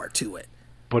anymore to it.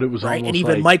 But it was right. Almost and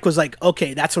even like... Mike was like,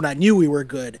 okay, that's when I knew we were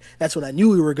good. That's when I knew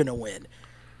we were going to win.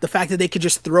 The fact that they could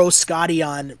just throw Scotty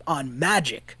on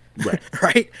Magic,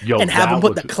 right? Yo, and have him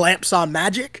put the clamps on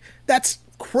Magic, that's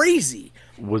crazy.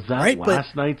 Was that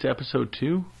last night's episode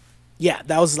too? Yeah,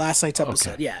 that was last night's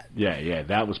episode. Okay. Yeah,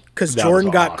 that was because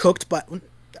Jordan got cooked, but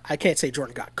I can't say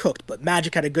Jordan got cooked, but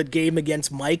Magic had a good game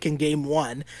against Mike in game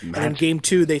 1, and in game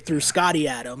 2 they threw Scotty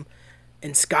at him,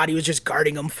 and Scotty was just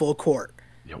guarding him full court.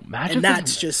 Yo, Magic, and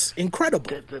that's just incredible.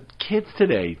 The kids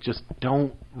today just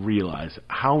don't realize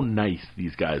how nice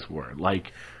these guys were.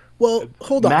 Like, well,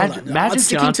 hold on. Magic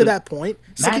sticking to that point.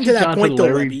 Magic Johnson and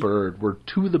Larry Bird were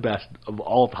two of the best of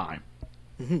all time.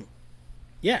 Mm-hmm.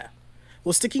 Yeah.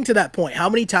 Well, sticking to that point, how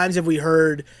many times have we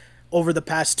heard over the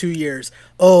past 2 years,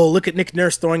 oh, look at Nick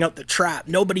Nurse throwing out the trap.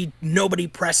 Nobody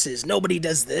presses. Nobody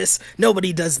does this.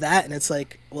 Nobody does that. And it's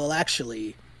like, well,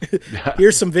 actually,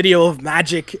 here's some video of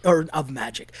Mike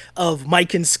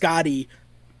and Scotty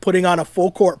putting on a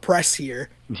full court press here.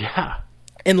 Yeah.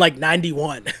 In like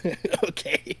 91.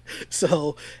 Okay.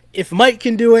 So if Mike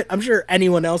can do it, I'm sure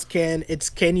anyone else can.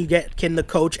 It's can the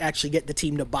coach actually get the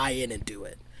team to buy in and do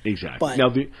it? Exactly. But, now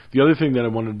the other thing that I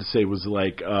wanted to say was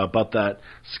like about that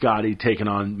Scotty taking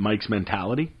on Mike's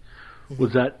mentality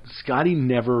was that Scotty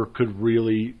never could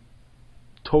really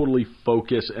totally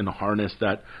focus and harness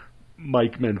that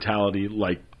Mike mentality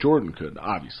like Jordan could,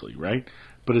 obviously, right?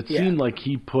 But it seemed like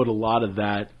he put a lot of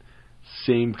that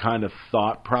same kind of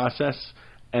thought process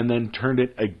and then turned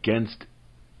it against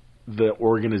the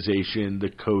organization, the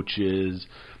coaches,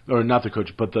 or not the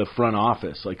coach, but the front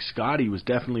office. Like Scotty was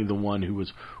definitely the one who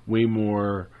was way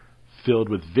more filled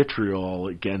with vitriol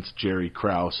against Jerry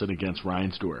Krause and against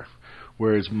Reinsdorf,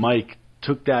 whereas Mike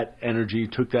took that energy,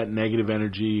 took that negative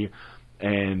energy,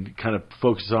 and kind of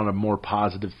focused on a more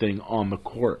positive thing on the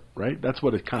court, right? That's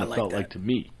what it kind of felt like to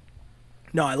me.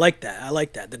 No, I like that. I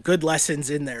like that. The good lessons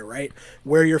in there, right?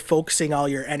 Where you're focusing all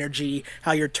your energy,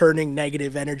 how you're turning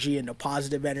negative energy into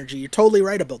positive energy. You're totally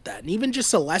right about that. And even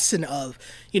just a lesson of,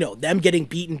 them getting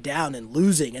beaten down and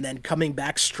losing and then coming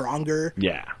back stronger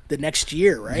Yeah. the next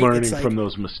year, right? Learning from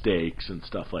those mistakes and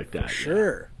stuff like that.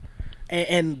 Sure.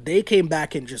 And they came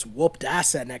back and just whooped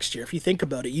ass that next year. If you think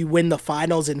about it, you win the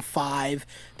finals in 5.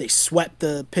 They swept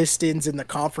the Pistons in the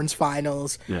conference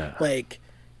finals. Yeah.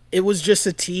 It was just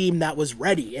a team that was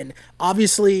ready. And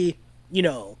obviously,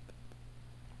 the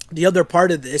other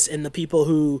part of this, and the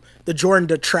people the Jordan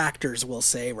detractors will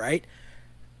say, right?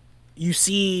 You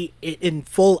see it in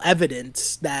full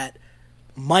evidence that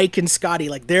Mike and Scotty,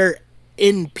 they're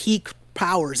in peak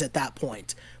powers at that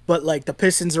point. But the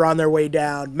Pistons are on their way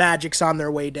down, Magic's on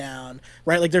their way down,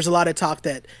 right? There's a lot of talk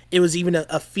that it was even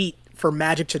a feat for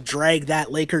Magic to drag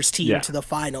that Lakers team to the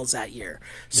finals that year.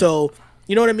 So,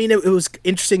 you know what I mean? It was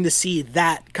interesting to see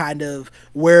that kind of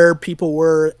where people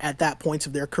were at that point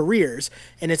of their careers.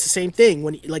 And it's the same thing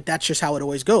when that's just how it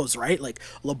always goes, right?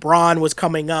 LeBron was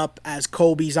coming up as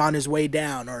Kobe's on his way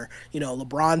down, or,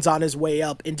 LeBron's on his way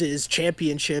up into his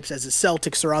championships as the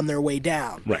Celtics are on their way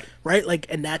down. Right. Right?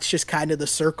 And that's just kind of the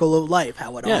circle of life,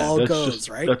 how it all goes,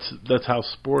 right? That's how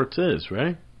sports is,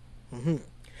 right? Mm-hmm.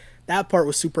 That part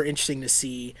was super interesting to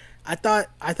see. I thought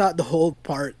the whole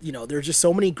part, there's just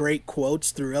so many great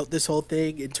quotes throughout this whole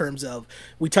thing in terms of,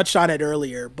 we touched on it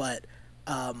earlier, but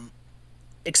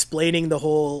explaining the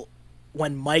whole,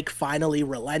 when Mike finally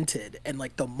relented and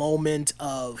the moment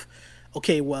of,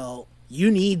 okay, well,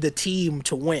 you need the team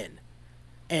to win.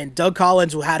 And Doug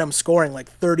Collins had him scoring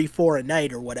 34 a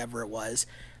night or whatever it was.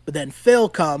 But then Phil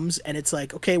comes and it's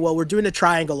okay, well, we're doing a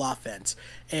triangle offense.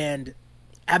 And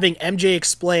having MJ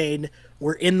explain,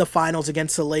 we're in the finals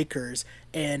against the Lakers,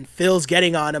 and Phil's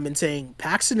getting on him and saying,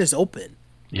 Paxson is open.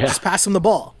 Yeah. Just pass him the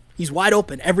ball. He's wide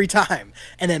open every time.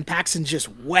 And then Paxson's just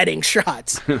wetting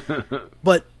shots.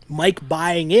 But Mike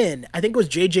buying in, I think it was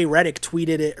JJ Redick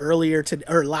tweeted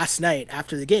it last night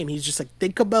after the game. He's just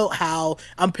think about how,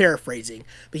 I'm paraphrasing,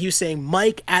 but he was saying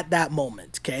Mike at that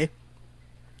moment, okay?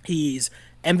 He's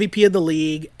MVP of the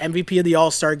league, MVP of the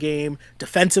All-Star game,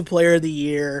 Defensive Player of the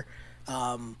Year,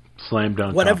 Slam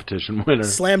dunk competition winner.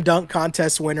 Slam dunk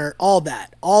contest winner, all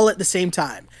that, all at the same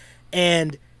time.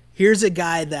 And here's a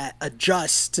guy that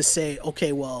adjusts to say,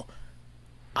 okay, well,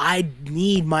 I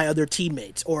need my other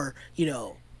teammates. Or,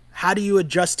 how do you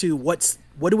adjust to what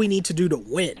do we need to do to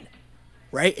win?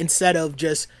 Right? Instead of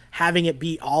just having it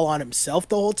be all on himself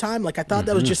the whole time. I thought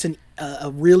that was just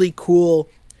a really cool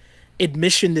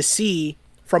admission to see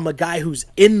from a guy who's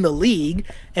in the league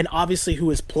and obviously who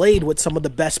has played with some of the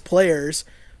best players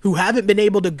who haven't been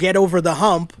able to get over the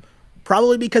hump,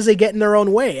 probably because they get in their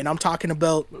own way. And I'm not talking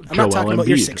about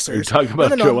your Sixers. Are you talking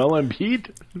about Joel Embiid?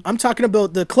 I'm talking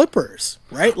about the Clippers,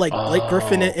 right? Blake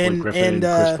Griffin and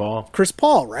Chris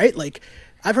Paul, right?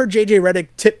 I've heard JJ Redick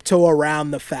tiptoe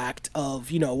around the fact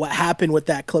of, what happened with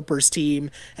that Clippers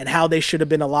team and how they should have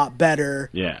been a lot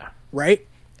better. Yeah. Right?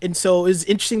 And so it was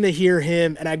interesting to hear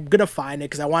him, and I'm going to find it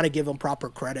because I want to give him proper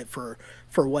credit for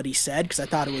what he said, because I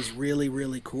thought it was really,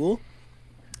 really cool.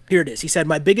 Here it is. He said,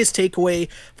 my biggest takeaway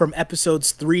from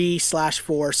episodes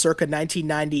 3/4 circa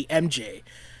 1990 MJ.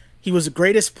 He was the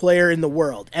greatest player in the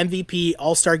world. MVP,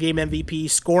 All-Star Game MVP,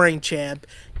 scoring champ,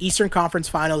 Eastern Conference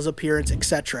Finals appearance,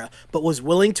 etc. But was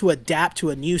willing to adapt to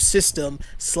a new system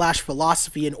 /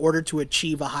 philosophy in order to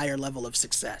achieve a higher level of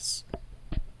success.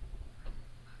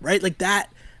 Right? That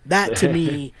to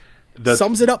me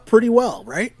sums it up pretty well,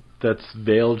 right? That's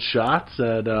veiled shots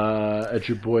at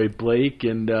your boy Blake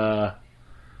and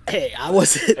hey, I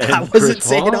wasn't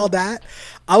saying all that.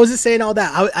 I wasn't saying all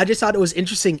that. I just thought it was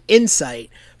interesting insight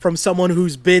from someone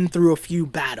who's been through a few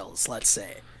battles, let's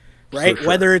say, right? Sure.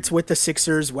 Whether it's with the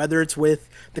Sixers, whether it's with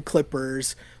the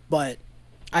Clippers, but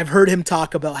I've heard him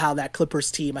talk about how that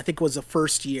Clippers team, I think it was the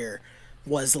first year,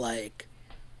 was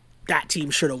that team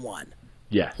should have won.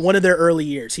 Yes. One of their early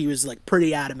years, he was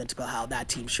pretty adamant about how that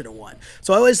team should have won.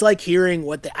 So I always like hearing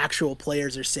what the actual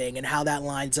players are saying and how that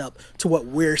lines up to what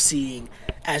we're seeing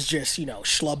as just,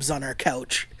 schlubs on our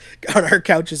couch. On our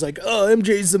couch is oh,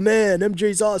 MJ's the man.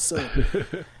 MJ's awesome.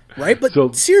 Right? But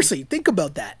seriously, think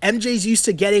about that. MJ's used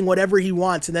to getting whatever he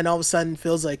wants, and then all of a sudden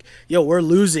feels yo, we're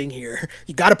losing here.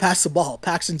 You got to pass the ball.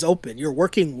 Paxson's open. You're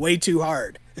working way too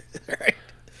hard. Right?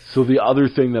 So the other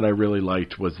thing that I really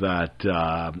liked was that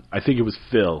I think it was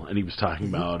Phil, and he was talking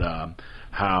about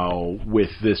how with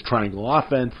this triangle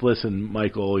offense, listen,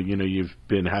 Michael, you've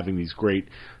been having these great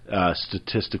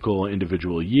statistical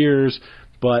individual years,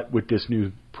 but with this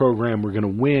new program, we're going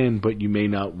to win, but you may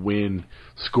not win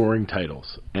scoring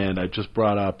titles. And I just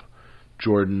brought up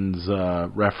Jordan's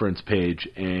reference page,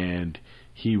 and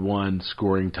he won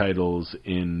scoring titles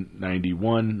in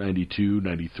 91, 92,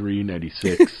 93,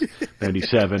 96,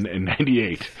 97, and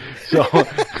 98. So,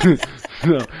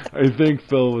 so I think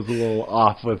Phil was a little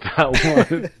off with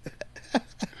that one.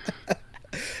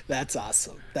 That's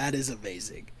awesome. That is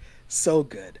amazing. So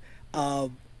good. I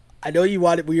know we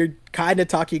were kind of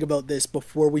talking about this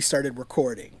before we started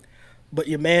recording, but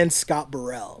your man Scott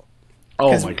Burrell.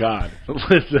 Oh my God!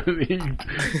 Listen,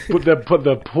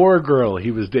 the poor girl he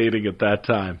was dating at that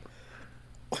time.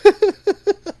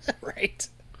 Right.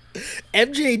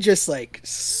 MJ just like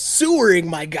sewering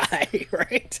my guy,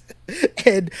 right?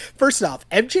 And first off,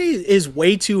 MJ is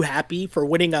way too happy for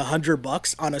winning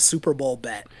 $100 on a Super Bowl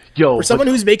bet. Yo, for someone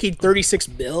who's making 36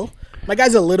 mil, my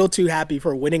guy's a little too happy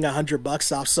for winning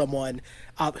 $100 off someone.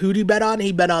 Who'd he bet on?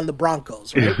 He bet on the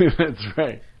Broncos, right? That's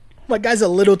right. My guy's a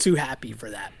little too happy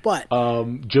for that, but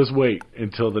just wait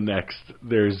until the next.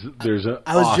 There's an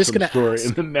awesome story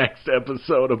in the next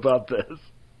episode about this.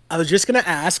 I was just gonna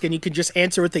ask, and you could just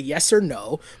answer with a yes or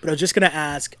no. But I was just gonna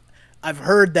ask. I've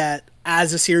heard that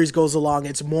as the series goes along,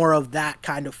 it's more of that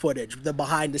kind of footage, the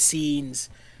behind the scenes,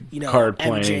 card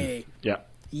MJ. playing. Yeah.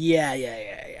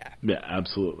 Yeah,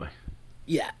 absolutely.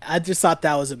 Yeah, I just thought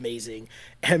that was amazing.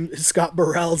 And Scott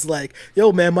Burrell's like,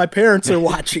 yo, man, my parents are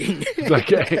watching. He's like,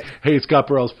 hey, Scott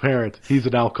Burrell's parents. He's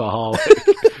an alcoholic.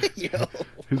 Yo.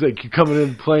 He's like, you're coming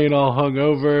in playing all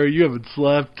hungover. You haven't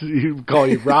slept. He'll call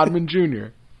you Rodman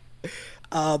Jr.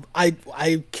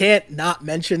 I can't not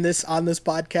mention this on this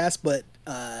podcast, but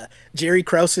Jerry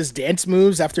Krause's dance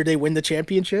moves after they win the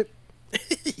championship.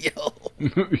 Yo,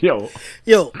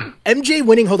 MJ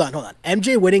winning. Hold on.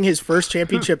 MJ winning his first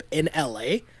championship in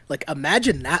LA. Like,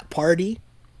 imagine that party.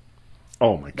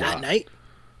 Oh my God. That night.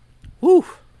 Woo.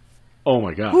 Oh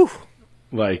my God. Woo.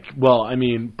 Like, well, I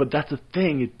mean, but that's the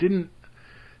thing. It didn't.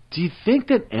 Do you think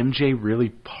that MJ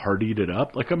really partied it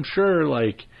up? Like, I'm sure,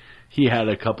 like, he had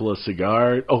a couple of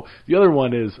cigars. Oh, the other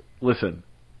one is, listen,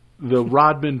 the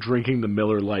Rodman drinking the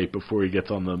Miller Lite before he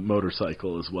gets on the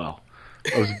motorcycle as well.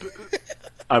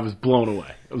 I was blown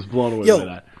away. I was blown away by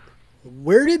that.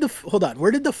 Where did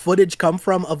the footage come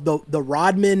from of the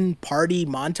Rodman party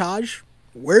montage?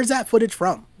 Where's that footage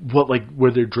from? What, like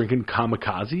where they're drinking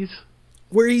kamikazes?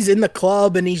 Where he's in the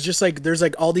club and he's just like, there's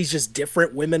like all these just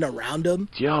different women around him.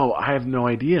 Yo, I have no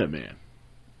idea, man.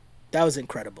 That was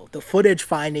incredible. The footage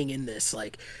finding in this,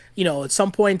 like, at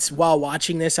some points while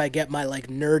watching this, I get my like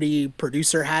nerdy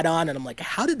producer hat on and I'm like,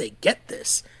 how did they get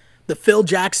this? The Phil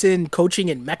Jackson coaching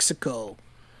in Mexico.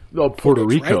 Oh, Puerto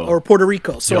footage, Rico. Right? Or Puerto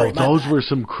Rico, sorry. Yo, those were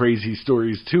some crazy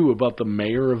stories, too, about the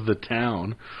mayor of the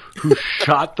town who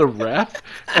shot the ref,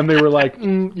 and they were like,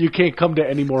 you can't come to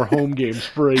any more home games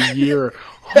for a year.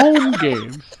 Home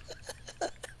games?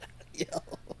 Yo.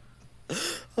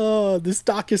 Oh, this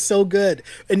doc is so good.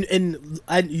 And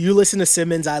you listen to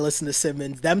Simmons, I listen to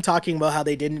Simmons. Them talking about how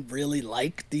they didn't really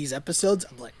like these episodes.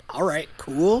 I'm like, all right,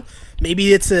 cool.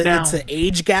 Maybe it's an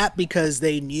age gap because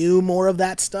they knew more of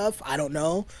that stuff. I don't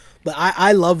know. But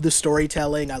I love the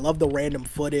storytelling. I love the random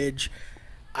footage.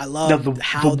 I love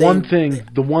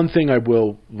the one thing I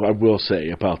will say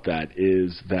about that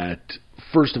is that,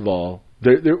 first of all,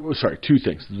 two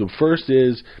things. The first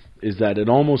is that it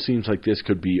almost seems like this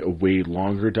could be a way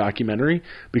longer documentary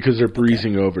because they're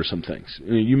breezing over some things.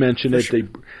 You mentioned it. Sure.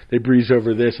 They breeze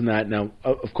over this and that. Now,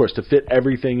 of course, to fit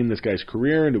everything in this guy's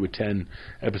career into a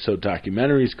 10-episode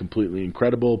documentary is completely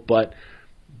incredible. But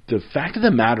the fact of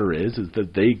the matter is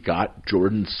that they got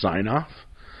Jordan's sign-off.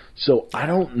 So I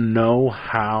don't know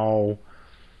how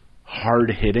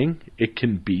hard-hitting it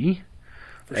can be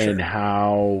and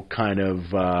how kind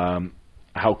of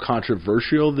how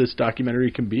controversial this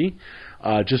documentary can be,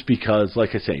 just because, like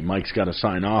I say, Mike's got to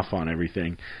sign off on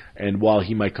everything, and while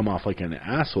he might come off like an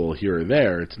asshole here or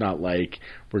there, it's not like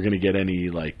we're going to get any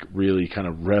like really kind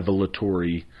of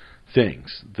revelatory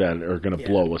things that are going to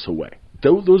blow us away.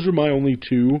 Those are my only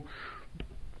two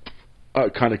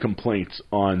kind of complaints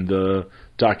on the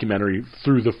documentary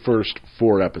through the first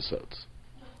 4 episodes.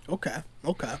 Okay.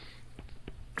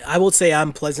 I will say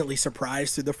I'm pleasantly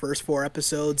surprised through the first 4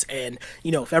 episodes, and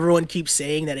if everyone keeps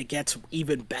saying that it gets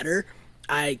even better,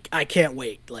 I can't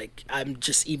wait. Like, I'm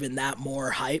just even that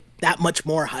much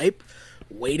more hype,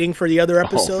 waiting for the other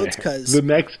episodes because the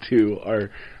next 2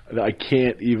 are I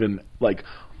can't even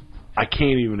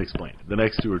explain it. The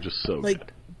next 2 are just so like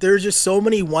good. There's just so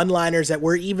many one-liners that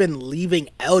we're even leaving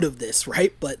out of this,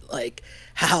 right? But like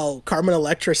how Carmen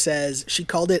Electra says she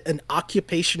called it an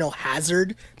occupational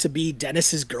hazard to be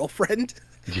Dennis's girlfriend.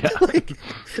 Yeah. Like,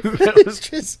 it's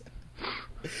just...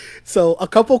 So a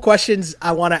couple questions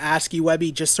I want to ask you,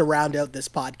 Webby, just to round out this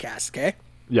podcast, okay?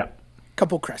 Yeah.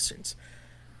 couple questions.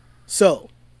 So,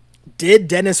 did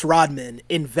Dennis Rodman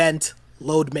invent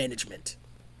load management?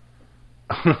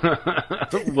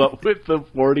 What, with the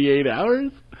 48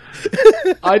 hours?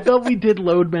 I thought we did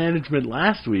load management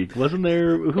last week. Wasn't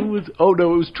there? Who was? Oh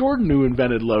no, it was Jordan who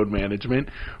invented load management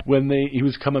when he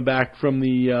was coming back from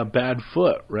the bad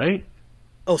foot, right?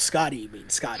 Oh, Scotty, you mean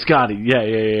Scotty? Scotty,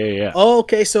 yeah. Oh,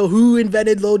 okay, so who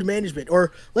invented load management?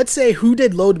 Or let's say, who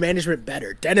did load management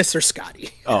better, Dennis or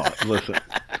Scotty? Oh, listen.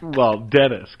 Well,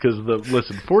 Dennis,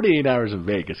 because 48 hours in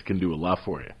Vegas can do a lot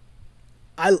for you.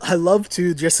 I love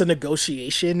to just a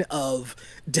negotiation of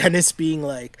Dennis being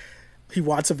like, he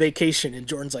wants a vacation, and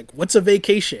Jordan's like, what's a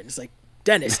vacation? It's like,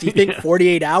 Dennis, do you think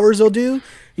 48 hours will do?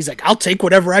 He's like, I'll take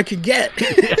whatever I could get.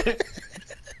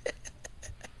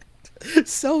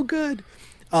 So good.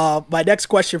 My next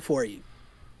question for you. Yep.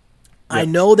 I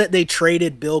know that they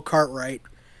traded Bill Cartwright,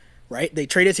 right? They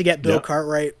traded to get Bill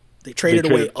Cartwright. They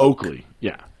traded away Oakley.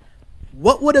 Yeah.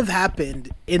 What would have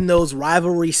happened in those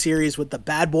rivalry series with the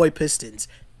Bad Boy Pistons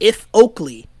if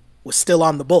Oakley was still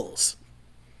on the Bulls?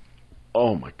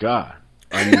 Oh my God!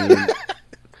 I mean,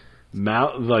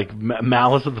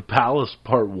 Malice at the Palace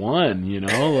Part 1. You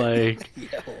know, like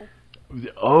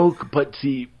But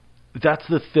see, that's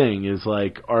the thing is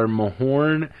like, are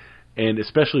Mahorn and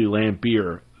especially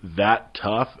Lampier that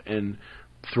tough and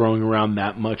throwing around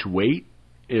that much weight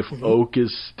if Oak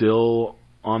is still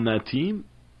on that team?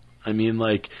 I mean,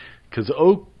 like, because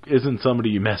Oak isn't somebody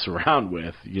you mess around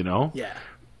with, you know? Yeah.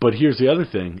 But here's the other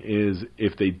thing is,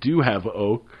 if they do have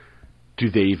Oak, do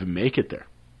they even make it there?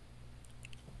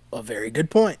 A very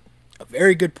good point. A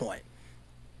very good point.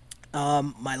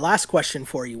 My last question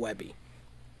for you, Webby.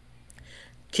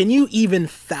 Can you even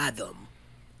fathom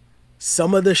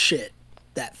some of the shit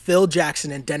that Phil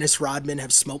Jackson and Dennis Rodman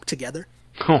have smoked together?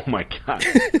 Oh, my God.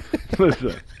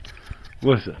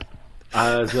 Listen.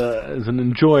 As an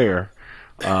enjoyer,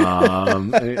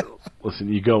 listen,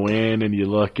 you go in and you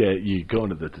go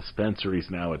into the dispensaries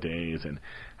nowadays and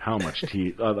how much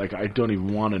I don't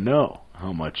even want to know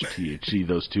how much THC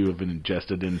those two have been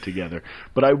ingested in together.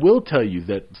 But I will tell you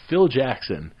that Phil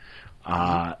Jackson,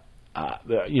 I've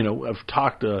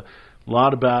talked a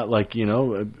lot about,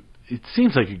 it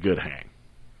seems like a good hang.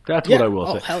 That's what I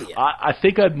will say. Hell yeah. I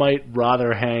think I might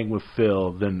rather hang with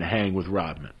Phil than hang with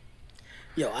Rodman.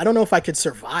 I don't know if I could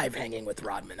survive hanging with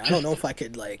Rodman. I don't know if I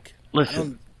could, listen, I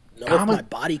don't know if my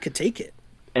body could take it.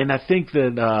 And I think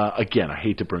that, again, I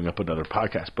hate to bring up another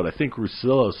podcast, but I think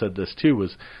Russillo said this too,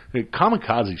 was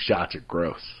kamikaze shots are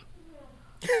gross.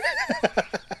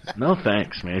 No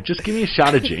thanks, man. Just give me a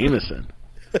shot of Jameson.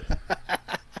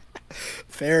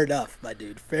 Fair enough, my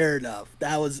dude. Fair enough.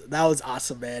 That was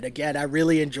awesome, man. Again, I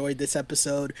really enjoyed this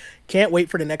episode. Can't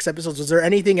wait for the next episodes. Was there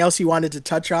anything else you wanted to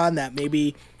touch on that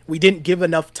maybe we didn't give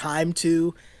enough time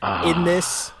to in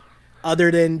this, other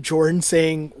than Jordan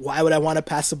saying, why would I want to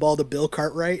pass the ball to Bill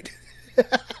Cartwright?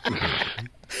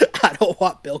 I don't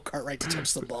want Bill Cartwright to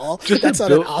touch the ball. That's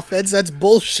not an offense. That's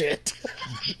bullshit.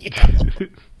 Just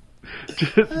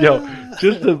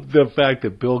the fact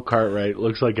that Bill Cartwright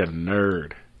looks like a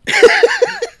nerd.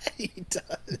 He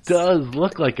does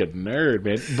look like a nerd,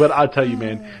 man. But I'll tell you,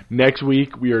 man, next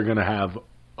week we are going to have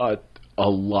a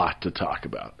lot to talk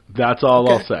about. That's all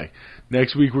I'll say.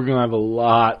 Next week we're going to have a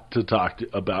lot to talk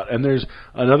about. And there's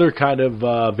another kind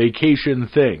of vacation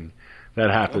thing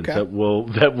that happens that we'll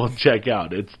check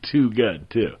out. It's too good,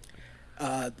 too.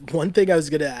 One thing I was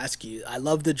going to ask you, I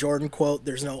love the Jordan quote,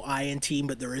 there's no I in team,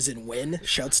 but there is in win.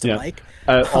 Shouts to Mike.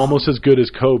 Almost as good as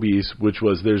Kobe's, which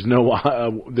was there's no I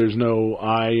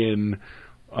in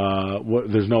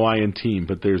team,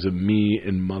 but there's a me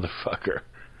in motherfucker.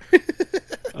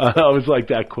 I always like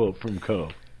that quote from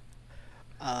Kobe.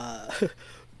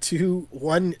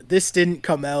 This didn't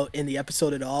come out in the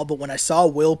episode at all, but when I saw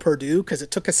Will Perdue, because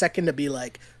it took a second to be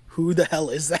like, who the hell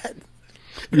is that?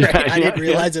 Right? I didn't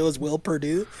realize it was Will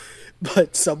Perdue,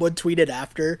 but someone tweeted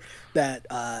after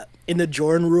that in the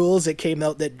Jordan rules, it came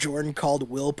out that Jordan called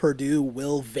Will Perdue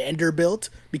Will Vanderbilt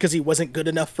because he wasn't good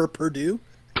enough for Purdue.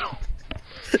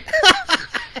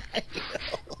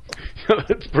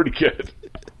 That's pretty good.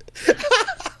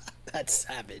 That's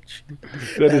savage.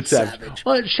 That's savage.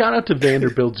 Well, shout out to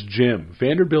Vanderbilt's gym.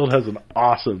 Vanderbilt has an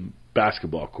awesome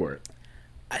basketball court.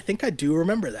 I think I do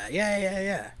remember that.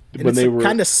 Yeah. And when it's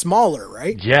kind of smaller,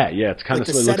 right? Yeah, it's kind of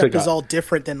the setup is all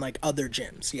different than like other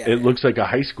gyms. Yeah, it looks like a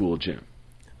high school gym.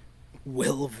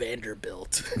 Will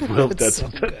Vanderbilt. That's so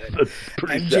good. That's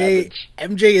pretty savage.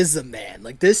 MJ is the man.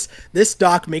 Like this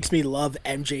doc makes me love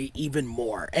MJ even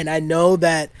more. And I know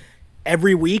that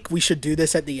every week we should do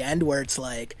this at the end where it's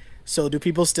like, so do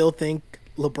people still think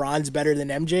LeBron's better than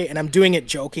MJ, and I'm doing it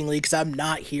jokingly because I'm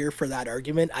not here for that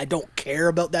argument. I don't care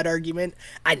about that argument.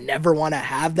 I never want to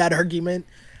have that argument.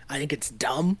 I think it's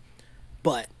dumb,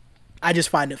 but I just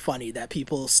find it funny that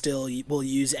people still will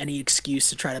use any excuse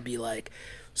to try to be like,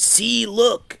 see,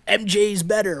 look, MJ's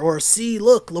better, or see,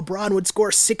 look, LeBron would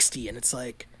score 60, and it's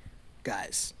like,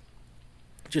 guys,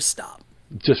 just stop.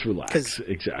 Just relax.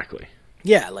 Exactly.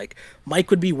 Yeah, like, Mike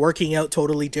would be working out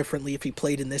totally differently if he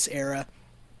played in this era,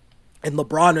 and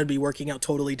LeBron would be working out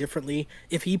totally differently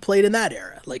if he played in that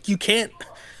era. Like, you can't...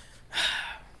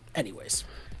 Anyways,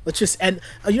 let's just end...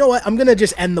 You know what? I'm going to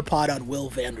just end the pod on Will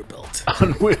Vanderbilt.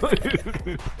 On Will...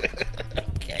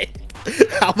 Okay.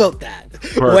 How about that?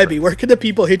 Webby, where can the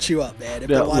people hit you up, man, if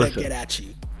they want to get at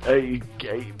you?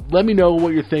 Let me know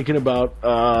what you're thinking about.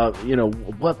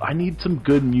 What I need some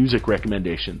good music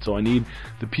recommendations. So I need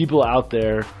the people out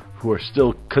there who are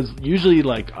still, because usually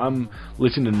like I'm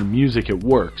listening to music at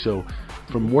work. So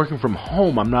from working from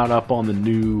home, I'm not up on the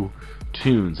new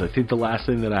tunes. I think the last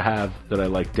thing that I have that I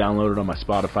like downloaded on my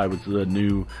Spotify was the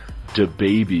new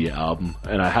DaBaby album,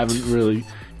 and I haven't really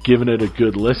given it a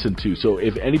good listen to. So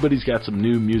if anybody's got some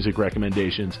new music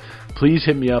recommendations, please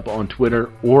hit me up on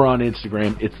Twitter or on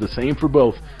Instagram. It's the same for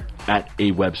both, at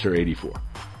awebster84.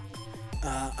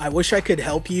 I wish I could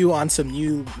help you on some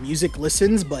new music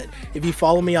listens, but if you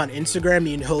follow me on Instagram,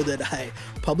 you know that I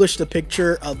published a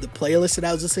picture of the playlist that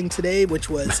I was listening today, which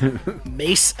was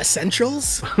Mace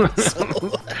Essentials.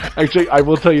 So... Actually, I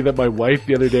will tell you that my wife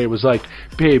the other day was like,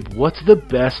 babe, what's the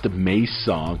best Mace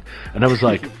song? And I was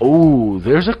like, oh,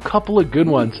 there's a couple of good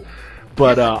ones.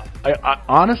 But I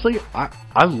honestly,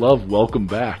 I love Welcome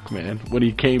Back, man. When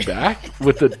he came back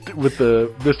with the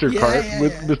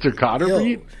Mr. Carter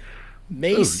beat.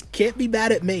 Mace can't be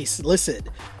bad at Mace. Listen,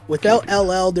 without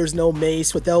LL, there's no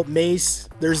Mace. Without Mace,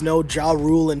 there's no Ja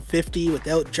Rule and 50.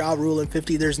 Without Ja Rule and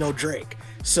 50, there's no Drake.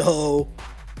 So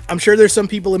I'm sure there's some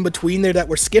people in between there that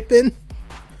we're skipping,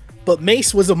 but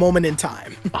Mace was a moment in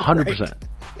time. 100%.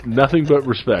 Right? Nothing but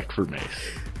respect for Mace.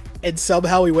 And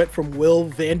somehow we went from Will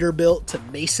Vanderbilt to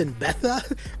Mason Betha.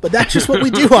 But that's just what we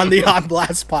do on the On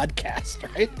Blast podcast,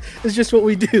 right? It's just what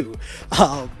we do.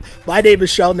 My name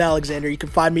is Sheldon Alexander. You can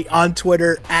find me on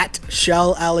Twitter at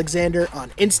Shell Alexander,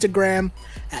 on Instagram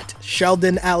at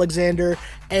Sheldon Alexander.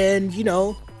 And,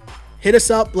 hit us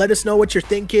up. Let us know what you're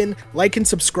thinking. Like and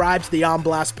subscribe to the On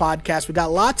Blast podcast. We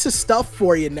got lots of stuff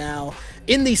for you now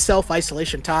in these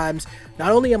self-isolation times.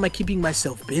 Not only am I keeping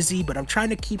myself busy, but I'm trying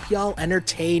to keep y'all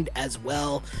entertained as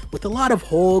well with a lot of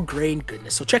whole grain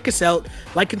goodness. So check us out.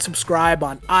 Like and subscribe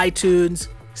on iTunes,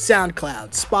 SoundCloud,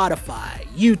 Spotify,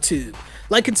 YouTube.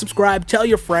 Like and subscribe. Tell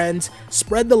your friends.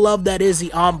 Spread the love that is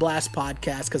the On Blast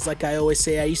podcast. Because like I always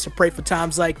say, I used to pray for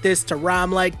times like this to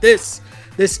rhyme like this.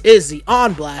 This is the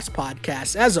On Blast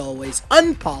podcast. As always,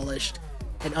 unpolished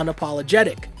and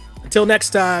unapologetic. Until next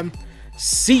time,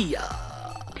 see ya.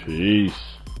 Peace.